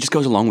he just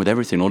goes along with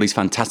everything. All these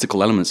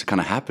fantastical elements are kind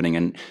of happening.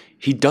 And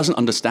he doesn't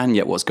understand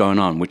yet what's going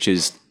on, which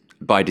is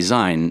by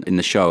design. In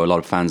the show, a lot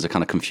of fans are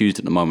kind of confused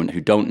at the moment who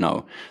don't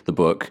know the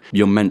book.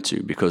 You're meant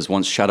to, because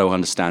once Shadow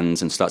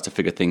understands and starts to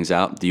figure things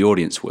out, the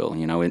audience will.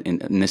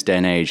 In this day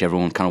and age,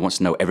 everyone kind of wants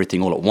to know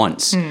everything all at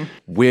once.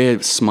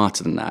 We're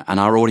smarter than that, and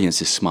our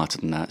audience is smarter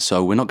than that.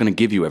 So we're not going to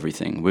give you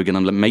everything. We're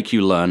going to make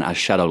you learn as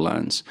Shadow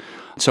learns.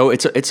 So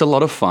it's a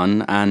lot of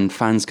fun, and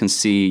fans can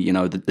see, you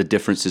know, the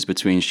differences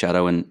between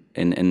Shadow and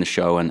in the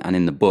show and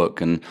in the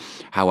book, and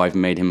how I've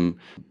made him,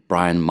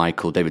 Brian,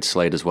 Michael, David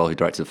Slade as well, who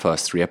directed the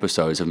first 3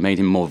 episodes, have made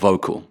him more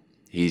vocal.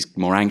 He's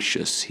more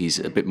anxious. He's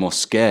a bit more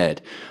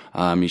scared.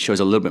 He shows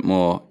a little bit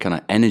more kind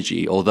of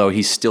energy, although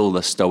he's still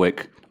the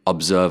stoic,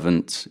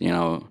 observant, you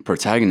know,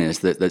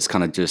 protagonist that's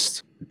kind of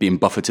just being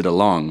buffeted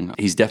along.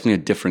 He's definitely a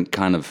different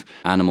kind of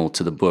animal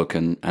to the book,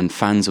 and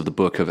fans of the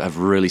book have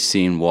really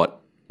seen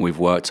what we've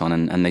worked on,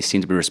 and they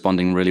seem to be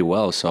responding really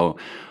well. So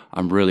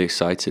I'm really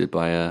excited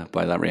by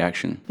that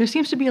reaction. There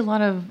seems to be a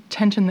lot of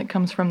tension that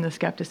comes from the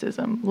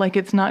skepticism. Like,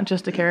 it's not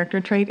just a character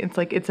trait, it's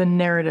like it's a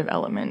narrative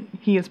element.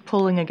 He is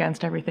pulling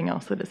against everything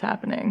else that is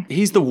happening.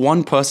 He's the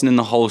one person in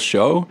the whole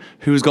show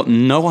who's got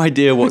no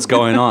idea what's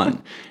going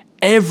on.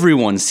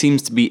 Everyone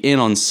seems to be in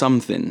on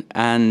something,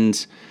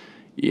 and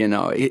you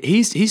know,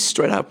 he's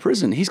straight out of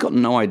prison. He's got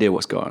no idea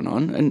what's going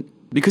on, and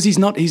because he's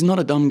not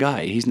a dumb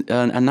guy.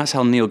 And that's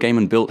how Neil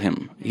Gaiman built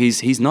him.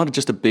 He's not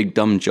just a big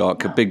dumb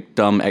jock, a big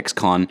dumb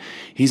ex-con.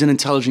 He's an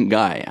intelligent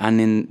guy,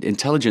 and in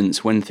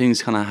intelligence, when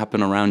things kind of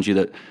happen around you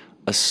that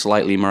are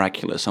slightly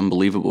miraculous,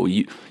 unbelievable,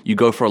 you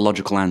go for a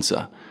logical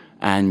answer.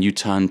 And you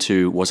turn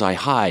to, was I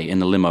high in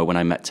the limo when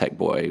I met Tech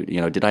Boy? You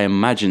know, did I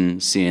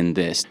imagine seeing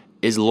this?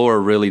 Is Laura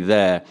really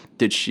there?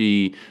 Did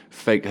she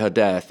fake her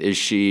death? Is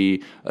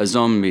she a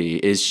zombie?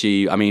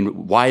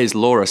 Why is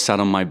Laura sat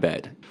on my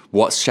bed?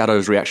 What's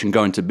Shadow's reaction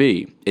going to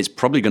be? It's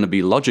probably going to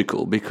be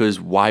logical, because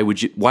why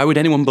would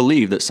anyone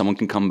believe that someone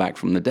can come back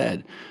from the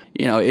dead?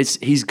 You know,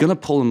 he's going to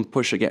pull and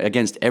push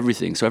against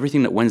everything. So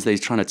everything that Wednesday's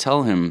trying to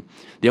tell him,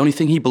 the only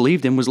thing he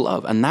believed in was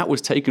love, and that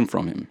was taken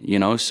from him, you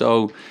know?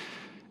 So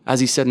as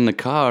he said in the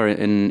car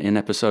in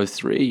episode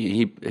 3,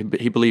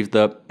 he believed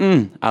that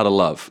out of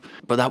love.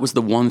 But that was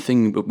the one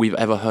thing that we've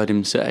ever heard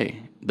him say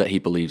that he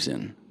believes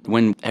in.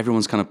 When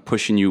everyone's kind of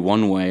pushing you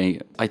one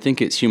way, I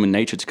think it's human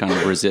nature to kind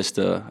of resist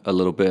a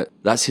little bit.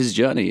 That's his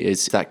journey.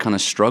 It's that kind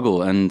of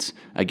struggle. And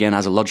again,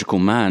 as a logical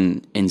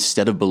man,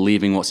 instead of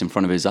believing what's in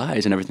front of his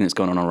eyes and everything that's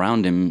going on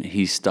around him,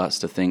 he starts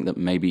to think that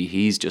maybe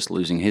he's just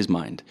losing his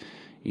mind.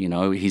 You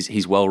know,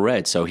 he's well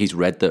read. So he's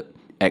read that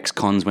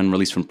ex-cons, when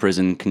released from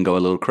prison, can go a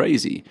little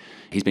crazy.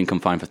 He's been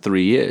confined for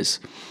 3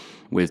 years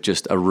with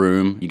just a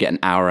room. You get an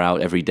hour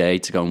out every day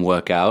to go and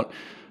work out.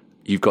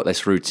 You've got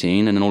this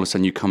routine, and then all of a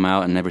sudden you come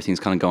out and everything's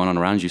kind of going on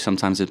around you.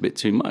 Sometimes it's a bit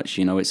too much,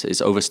 you know, it's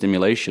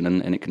overstimulation,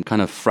 and it can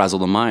kind of frazzle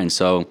the mind.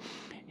 So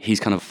he's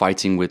kind of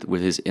fighting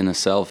with his inner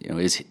self. You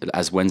know,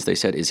 as Wednesday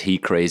said, is he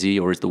crazy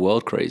or is the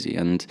world crazy?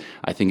 And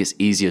I think it's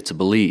easier to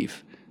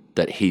believe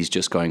that he's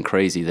just going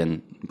crazy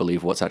than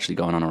believe what's actually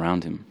going on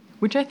around him.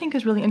 Which I think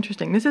is really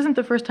interesting. This isn't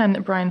the first time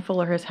that Brian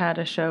Fuller has had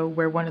a show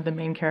where one of the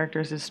main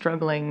characters is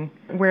struggling,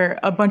 where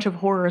a bunch of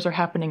horrors are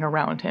happening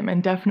around him.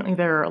 And definitely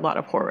there are a lot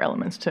of horror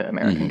elements to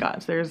American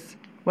Gods. There's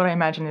what I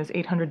imagine is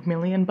 800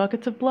 million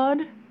buckets of blood,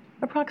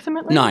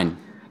 approximately? 9.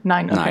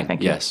 9, okay,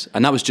 thank you. Yes,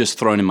 and that was just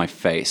thrown in my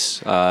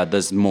face.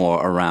 There's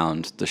more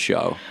around the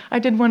show. I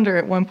did wonder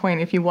at one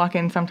point if you walk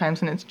in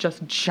sometimes and it's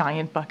just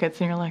giant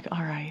buckets and you're like,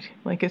 all right,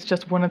 like it's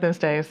just one of those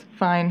days,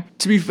 fine.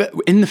 To be fair,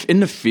 in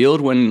the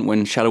field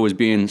when Shadow was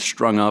being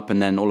strung up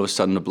and then all of a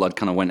sudden the blood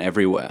kind of went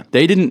everywhere,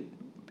 they didn't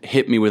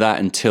hit me with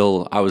that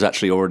until I was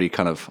actually already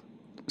kind of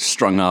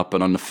strung up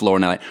and on the floor,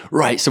 and they're like,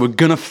 right, so we're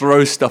gonna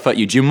throw stuff at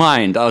you, do you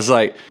mind? I was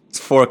like, it's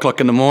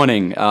 4:00 in the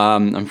morning,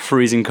 I'm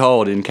freezing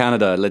cold in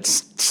Canada,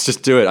 let's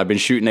just do it. I've been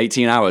shooting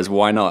 18 hours,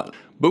 why not?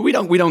 But we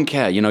don't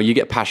care, you know, you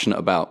get passionate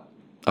about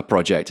a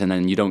project and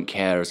then you don't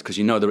care because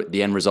you know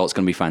the end result's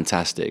gonna be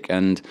fantastic.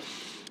 And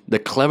the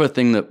clever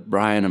thing that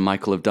Brian and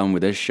Michael have done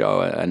with this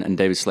show, and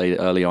David Slade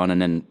early on, and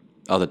then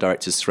other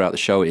directors throughout the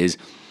show, is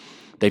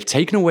they've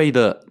taken away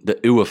the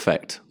ooh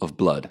effect of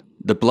blood.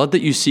 The blood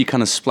that you see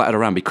kind of splattered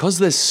around, because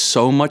there's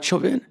so much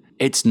of it,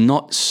 it's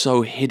not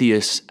so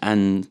hideous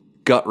and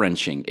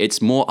gut-wrenching.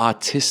 It's more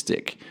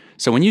artistic.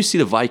 So when you see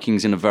the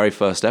Vikings in the very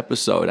first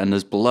episode and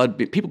there's blood,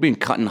 people being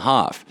cut in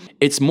half,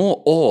 it's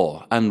more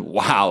awe and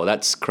wow,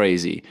 that's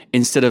crazy,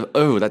 instead of,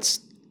 oh, that's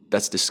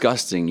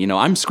disgusting. You know,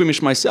 I'm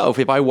squeamish myself.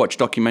 If I watch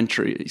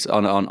documentaries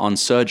on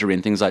surgery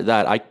and things like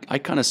that, I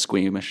kind of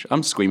squeamish.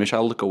 I'm squeamish.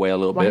 I'll look away a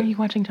little bit. Why are you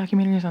watching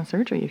documentaries on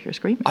surgery if you're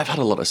squeamish? I've had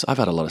a lot of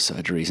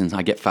surgeries and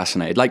I get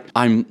fascinated. Like,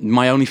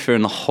 my only fear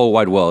in the whole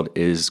wide world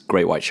is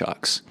great white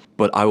sharks.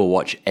 But I will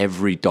watch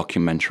every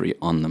documentary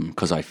on them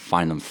because I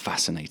find them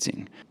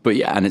fascinating. But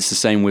yeah, and it's the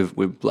same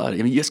with blood. I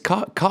mean, yes,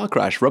 car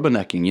crash,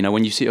 rubbernecking. You know,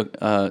 when you see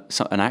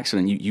an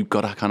accident, you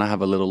got to kind of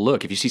have a little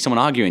look. If you see someone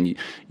arguing,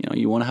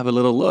 you want to have a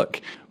little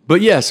look.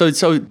 But yeah,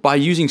 so by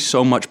using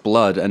so much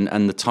blood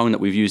and the tone that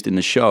we've used in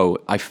the show,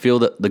 I feel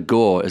that the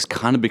gore has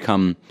kind of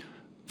become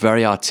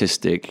very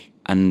artistic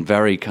and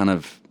very kind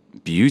of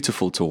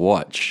beautiful to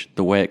watch.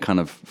 The way it kind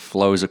of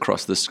flows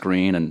across the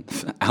screen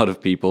and out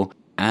of people.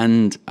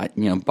 And,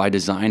 by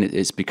design,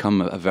 it's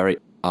become a very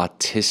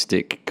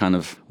artistic kind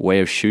of way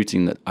of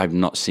shooting that I've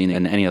not seen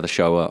in any other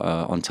show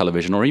on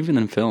television or even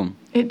in film.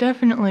 It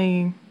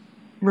definitely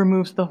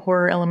removes the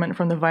horror element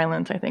from the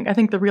violence, I think. I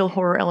think the real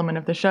horror element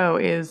of the show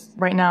is,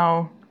 right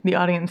now, the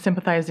audience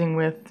sympathizing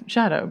with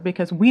Shadow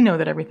because we know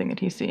that everything that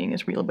he's seeing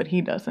is real, but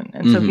he doesn't.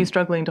 And so he's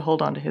struggling to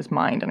hold on to his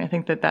mind. And I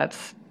think that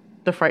that's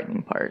the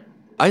frightening part.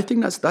 I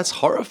think that's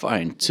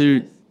horrifying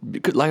to,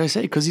 because, like I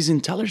say, because he's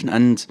intelligent.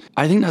 And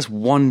I think that's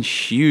one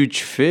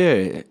huge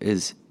fear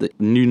is that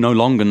you no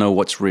longer know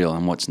what's real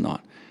and what's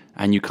not.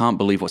 And you can't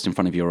believe what's in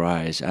front of your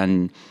eyes.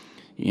 And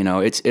you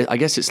know, I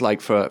guess it's like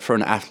for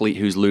an athlete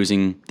who's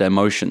losing their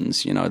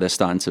motions, you know, they're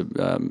starting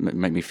to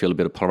make me feel a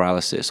bit of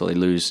paralysis, or they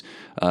lose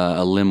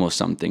a limb or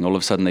something. All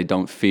of a sudden they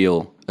don't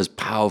feel as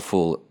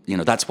powerful. You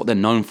know, that's what they're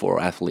known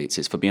for, athletes.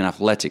 It's for being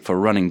athletic, for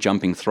running,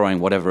 jumping, throwing,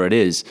 whatever it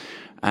is.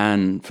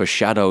 And for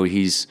Shadow,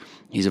 he's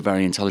a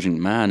very intelligent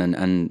man.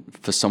 And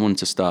for someone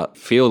to start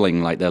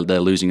feeling like they're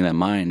losing their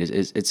mind,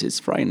 it's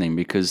frightening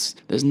because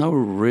there's no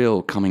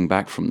real coming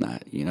back from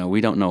that. You know,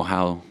 we don't know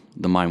how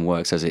the mind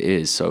works as it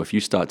is. So if you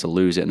start to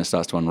lose it and it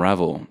starts to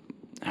unravel,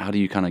 how do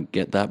you kind of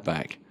get that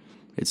back?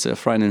 It's a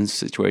frightening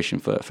situation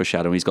for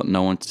Shadow. He's got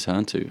no one to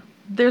turn to.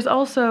 There's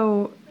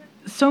also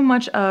so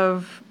much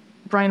of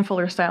Brian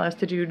Fuller's style is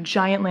to do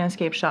giant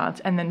landscape shots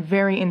and then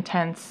very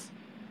intense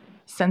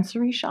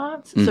sensory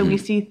shots. So we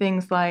see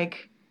things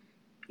like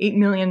 8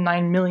 million,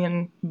 9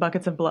 million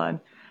buckets of blood,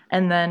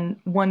 and then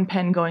one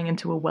pen going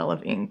into a well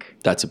of ink.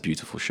 That's a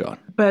beautiful shot.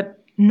 But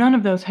none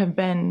of those have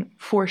been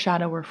for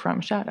Shadow or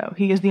from Shadow.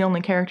 He is the only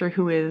character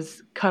who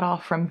is cut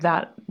off from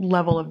that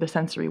level of the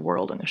sensory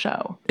world in the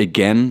show.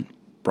 Again,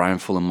 Brian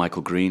Fuller and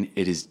Michael Green,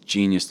 it is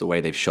genius the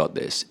way they've shot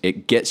this.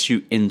 It gets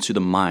you into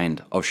the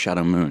mind of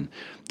Shadow Moon,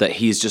 that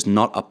he's just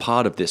not a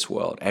part of this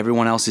world.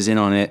 Everyone else is in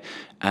on it,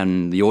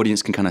 and the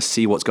audience can kind of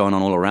see what's going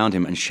on all around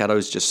him, and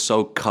Shadow's just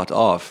so cut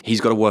off, he's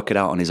got to work it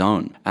out on his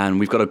own. And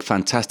we've got a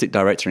fantastic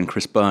director in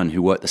Chris Byrne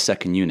who worked the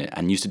second unit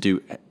and used to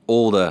do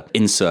all the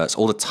inserts,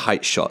 all the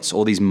tight shots,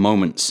 all these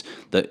moments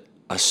that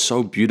are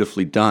so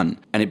beautifully done.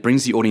 And it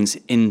brings the audience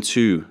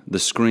into the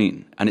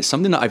screen. And it's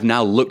something that I've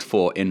now looked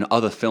for in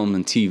other film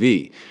and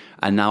TV.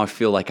 And now I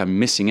feel like I'm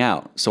missing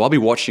out. So I'll be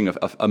watching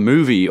a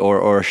movie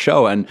or a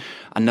show, and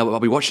I'll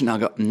be watching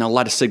and I'll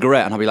light a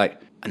cigarette, and I'll be like,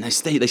 and they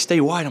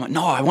stay wide. I'm like,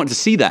 no, I wanted to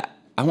see that.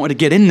 I wanted to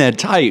get in there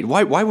tight.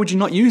 Why would you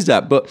not use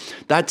that? But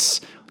that's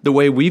the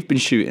way we've been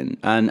shooting,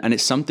 and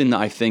it's something that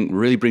I think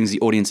really brings the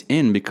audience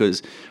in,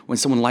 because when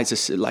someone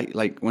lights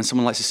when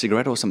someone lights a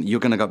cigarette or something, you're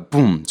gonna go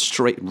boom,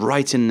 straight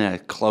right in there,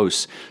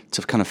 close,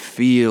 to kind of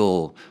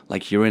feel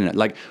like you're in it.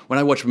 Like when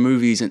I watch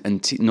movies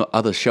and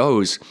other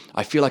shows,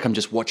 I feel like I'm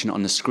just watching it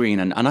on the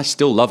screen, and I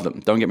still love them.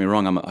 Don't get me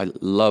wrong, I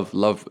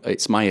love.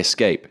 It's my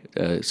escape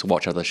to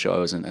watch other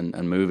shows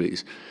and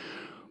movies,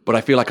 but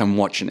I feel like I'm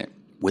watching it.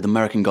 With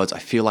American Gods, I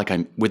feel like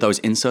with those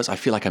inserts, I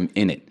feel like I'm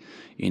in it.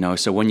 You know,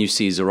 so when you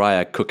see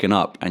Zariah cooking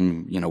up,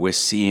 and you know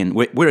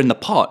we're in the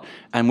pot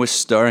and we're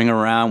stirring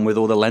around with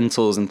all the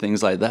lentils and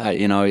things like that.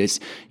 You know,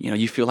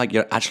 you feel like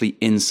you're actually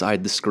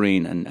inside the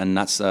screen, and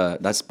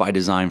that's by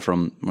design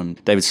from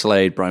David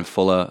Slade, Brian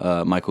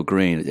Fuller, Michael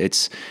Green.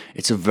 It's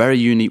a very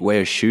unique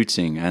way of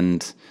shooting,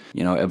 and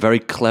you know, a very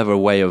clever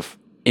way of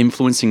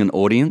influencing an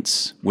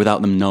audience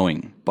without them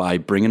knowing, by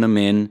bringing them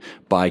in,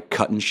 by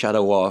cutting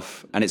Shadow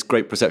off, and it's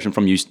great perception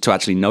from you to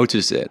actually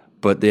notice it.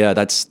 But yeah,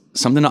 that's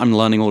something that I'm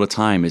learning all the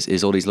time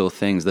is all these little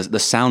things. The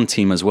sound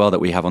team as well that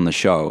we have on the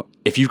show.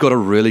 If you've got a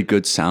really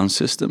good sound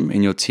system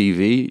in your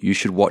TV, you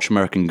should watch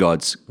American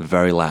Gods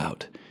very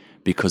loud,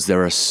 because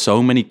there are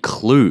so many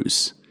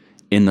clues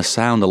in the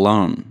sound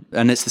alone.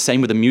 And it's the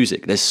same with the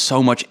music. There's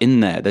so much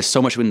in there. There's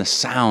so much in the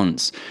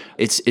sounds.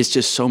 It's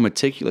just so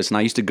meticulous. And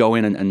I used to go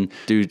in and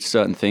do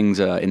certain things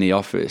in the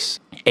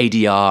office,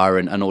 ADR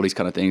and all these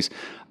kind of things.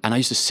 And I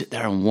used to sit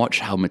there and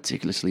watch how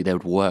meticulously they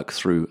would work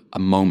through a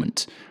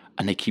moment.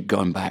 And they keep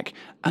going back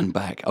and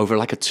back over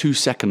like a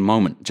 2-second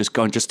moment, just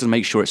to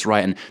make sure it's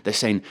right. And they're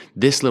saying,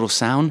 this little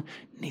sound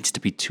needs to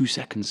be 2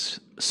 seconds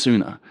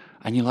sooner.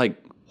 And you're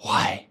like,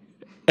 why?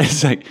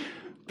 It's like,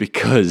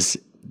 because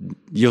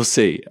you'll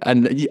see.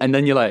 And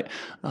then you're like,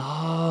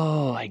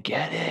 oh, I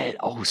get it.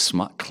 Oh,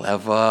 smart,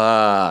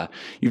 clever.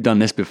 You've done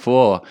this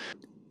before.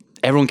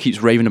 Everyone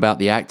keeps raving about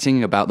the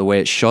acting, about the way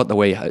it's shot, the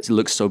way it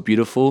looks so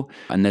beautiful.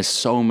 And there's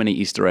so many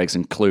Easter eggs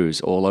and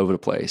clues all over the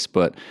place.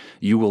 But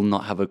you will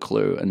not have a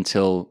clue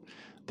until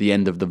the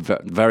end of the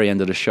very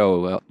end of the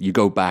show. You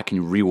go back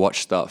and you rewatch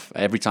stuff.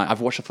 Every time.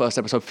 I've watched the first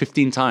episode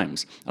 15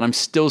 times, and I'm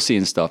still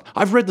seeing stuff.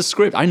 I've read the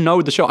script. I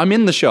know the show. I'm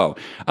in the show,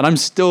 and I'm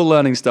still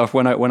learning stuff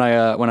when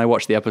I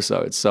watch the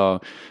episodes. So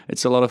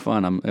it's a lot of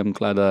fun. I'm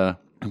glad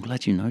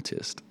you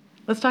noticed.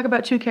 Let's talk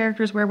about two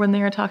characters where when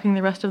they are talking,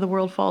 the rest of the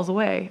world falls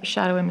away.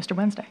 Shadow and Mr.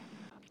 Wednesday.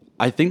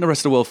 I think the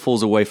rest of the world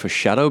falls away for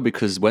Shadow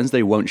because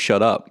Wednesday won't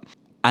shut up.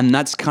 And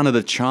that's kind of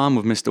the charm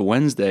of Mr.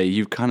 Wednesday.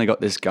 You've kind of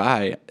got this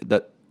guy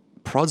that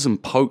prods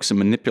and pokes and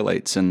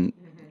manipulates and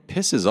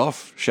pisses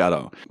off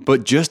Shadow.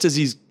 But just as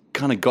he's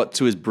kind of got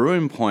to his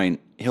brewing point,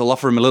 he'll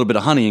offer him a little bit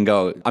of honey and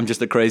go, I'm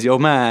just a crazy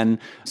old man.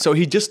 So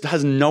he just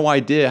has no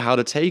idea how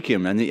to take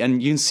him. And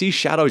you can see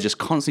Shadow just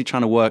constantly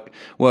trying to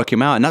work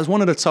him out. And that's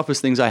one of the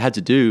toughest things I had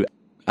to do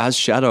as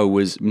Shadow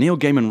was Neil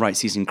Gaiman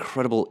writes these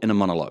incredible inner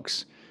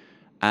monologues.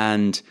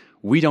 And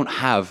we don't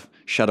have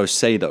Shadow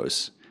say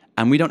those.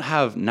 and we don't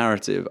have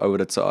narrative over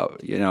the top,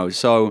 you know.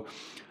 So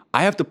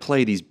I have to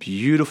play these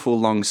beautiful,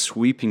 long,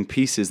 sweeping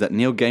pieces that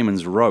Neil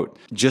Gaiman's wrote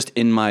just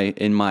in my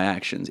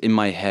actions, in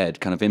my head,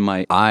 kind of in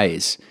my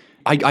eyes.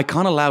 I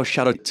can't allow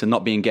Shadow to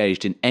not be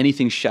engaged in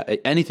anything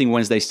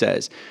Wednesday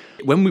says.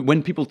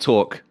 When people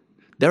talk,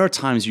 there are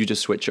times you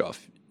just switch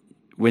off.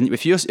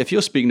 If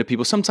you're speaking to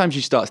people, sometimes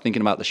you start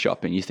thinking about the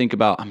shopping. You think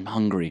about, I'm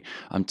hungry,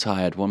 I'm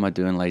tired, what am I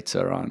doing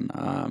later on?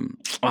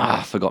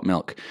 I forgot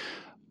milk.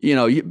 You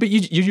know, but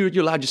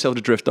you allowed yourself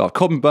to drift off.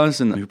 Corbin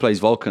Burnson, who plays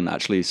Vulcan,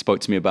 actually spoke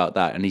to me about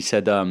that. And he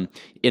said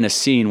in a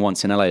scene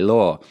once in LA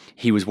Law,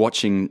 he was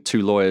watching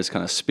two lawyers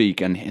kind of speak,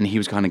 and he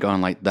was kind of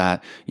going like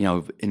that, you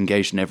know,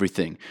 engaged in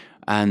everything.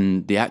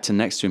 And the actor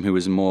next to him, who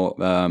was more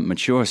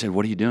mature, said,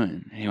 "What are you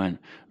doing?" And he went,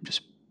 "I'm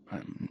just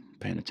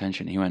paying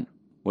attention." He went,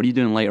 "What are you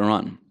doing later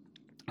on?"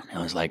 And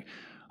I was like,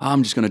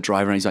 "I'm just going to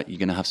drive around." He's like, "You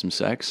going to have some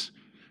sex?"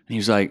 And he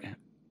was like,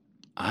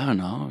 "I don't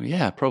know.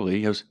 Yeah, probably."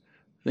 He goes,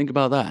 "Think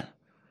about that."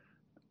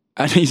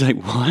 And he's like,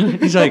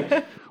 "What?" He's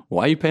like,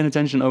 "Why are you paying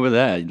attention over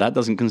there? That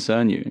doesn't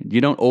concern you.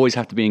 You don't always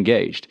have to be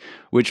engaged,"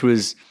 which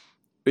is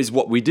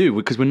what we do,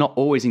 because we're not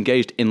always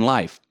engaged in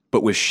life.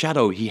 But with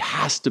Shadow, he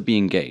has to be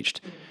engaged.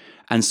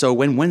 And so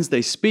when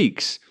Wednesday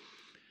speaks,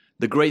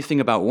 the great thing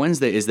about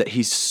Wednesday is that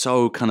he's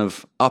so kind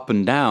of up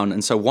and down.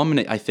 And so one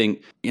minute I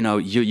think, you know,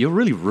 you're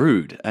really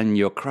rude and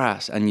you're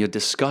crass and you're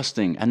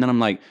disgusting. And then I'm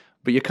like,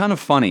 but you're kind of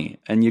funny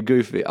and you're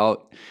goofy.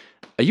 Oh,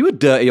 are you a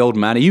dirty old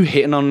man? Are you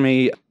hitting on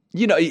me?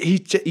 You know, he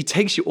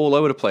takes you all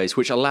over the place,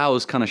 which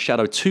allows kind of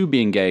Shadow to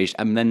be engaged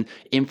and then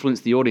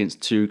influence the audience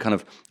to kind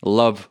of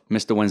love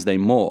Mr. Wednesday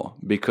more.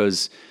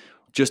 Because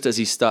just as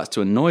he starts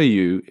to annoy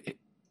you,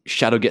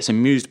 Shadow gets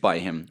amused by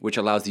him, which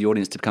allows the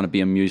audience to kind of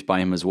be amused by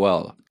him as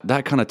well.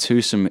 That kind of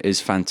twosome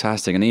is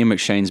fantastic. And Ian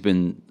McShane's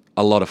been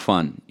a lot of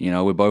fun. You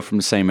know, we're both from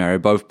the same area,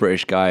 both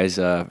British guys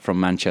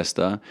from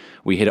Manchester.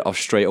 We hit it off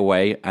straight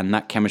away, and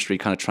that chemistry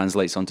kind of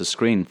translates onto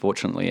screen,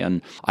 fortunately.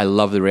 And I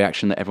love the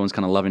reaction that everyone's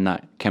kind of loving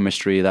that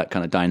chemistry, that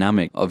kind of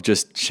dynamic of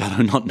just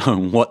Shadow not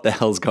knowing what the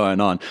hell's going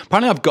on.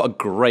 Apparently I've got a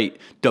great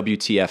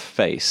WTF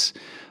face,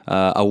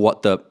 a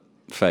what the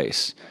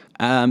face.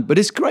 But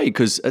it's great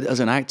because as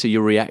an actor,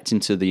 you're reacting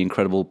to the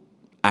incredible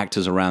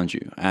actors around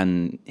you,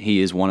 and he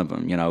is one of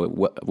them. You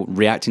know,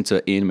 reacting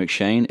to Ian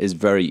McShane is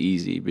very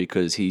easy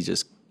because he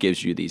just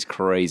gives you these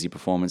crazy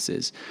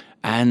performances,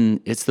 and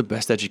it's the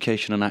best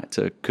education an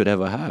actor could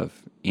ever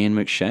have. Ian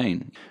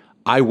McShane.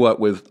 I work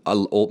with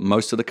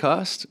most of the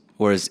cast,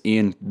 whereas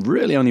Ian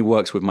really only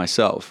works with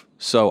myself.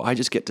 So I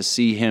just get to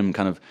see him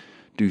kind of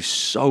do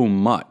so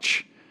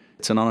much.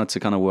 It's an honor to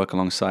kind of work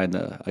alongside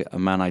a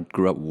man I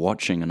grew up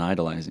watching and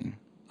idolizing.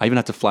 I even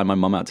had to fly my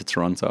mum out to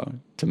Toronto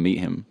to meet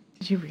him.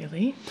 Did you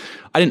really?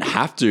 I didn't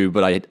have to,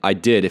 but I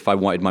did if I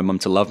wanted my mum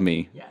to love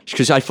me.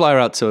 Because I fly her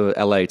out to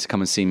LA to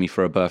come and see me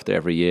for her birthday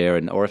every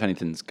year, or if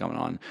anything's going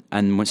on.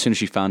 And as soon as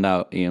she found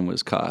out Ian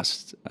was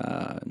cast,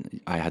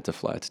 I had to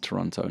fly to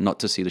Toronto, not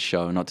to see the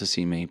show, not to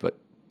see me, but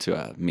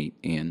to meet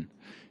Ian.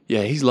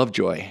 Yeah, he's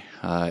Lovejoy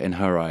in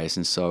her eyes,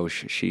 and so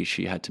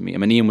she had to meet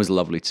him. And Ian was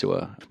lovely to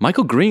her.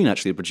 Michael Green,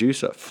 actually, the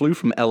producer, flew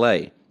from LA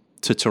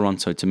to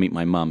Toronto to meet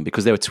my mum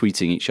because they were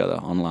tweeting each other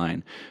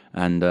online.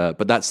 And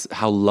but that's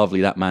how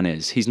lovely that man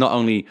is. He's not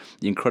only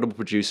the incredible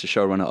producer,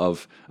 showrunner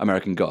of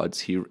American Gods.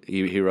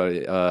 He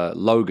wrote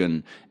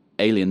Logan,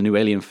 Alien, new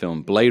Alien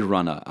film, Blade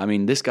Runner. I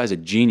mean, this guy's a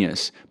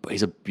genius, but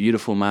he's a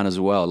beautiful man as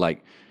well.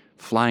 Like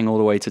flying all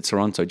the way to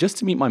Toronto just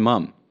to meet my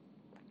mum.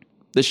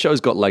 This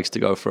show's got legs to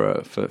go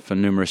for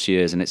numerous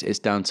years, and it's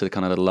down to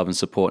kind of the love and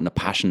support and the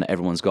passion that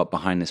everyone's got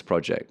behind this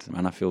project.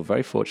 And I feel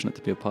very fortunate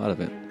to be a part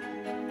of it.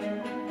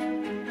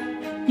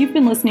 You've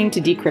been listening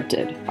to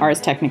Decrypted,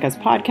 Ars Technica's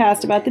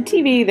podcast about the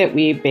TV that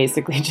we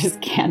basically just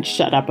can't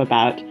shut up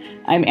about.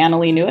 I'm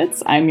Annalee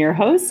Newitz. I'm your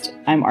host.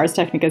 I'm Ars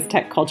Technica's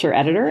tech culture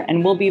editor,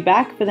 and we'll be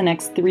back for the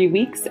next 3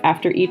 weeks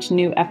after each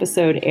new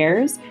episode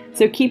airs.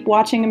 So keep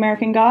watching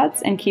American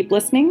Gods and keep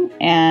listening,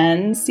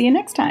 and see you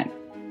next time.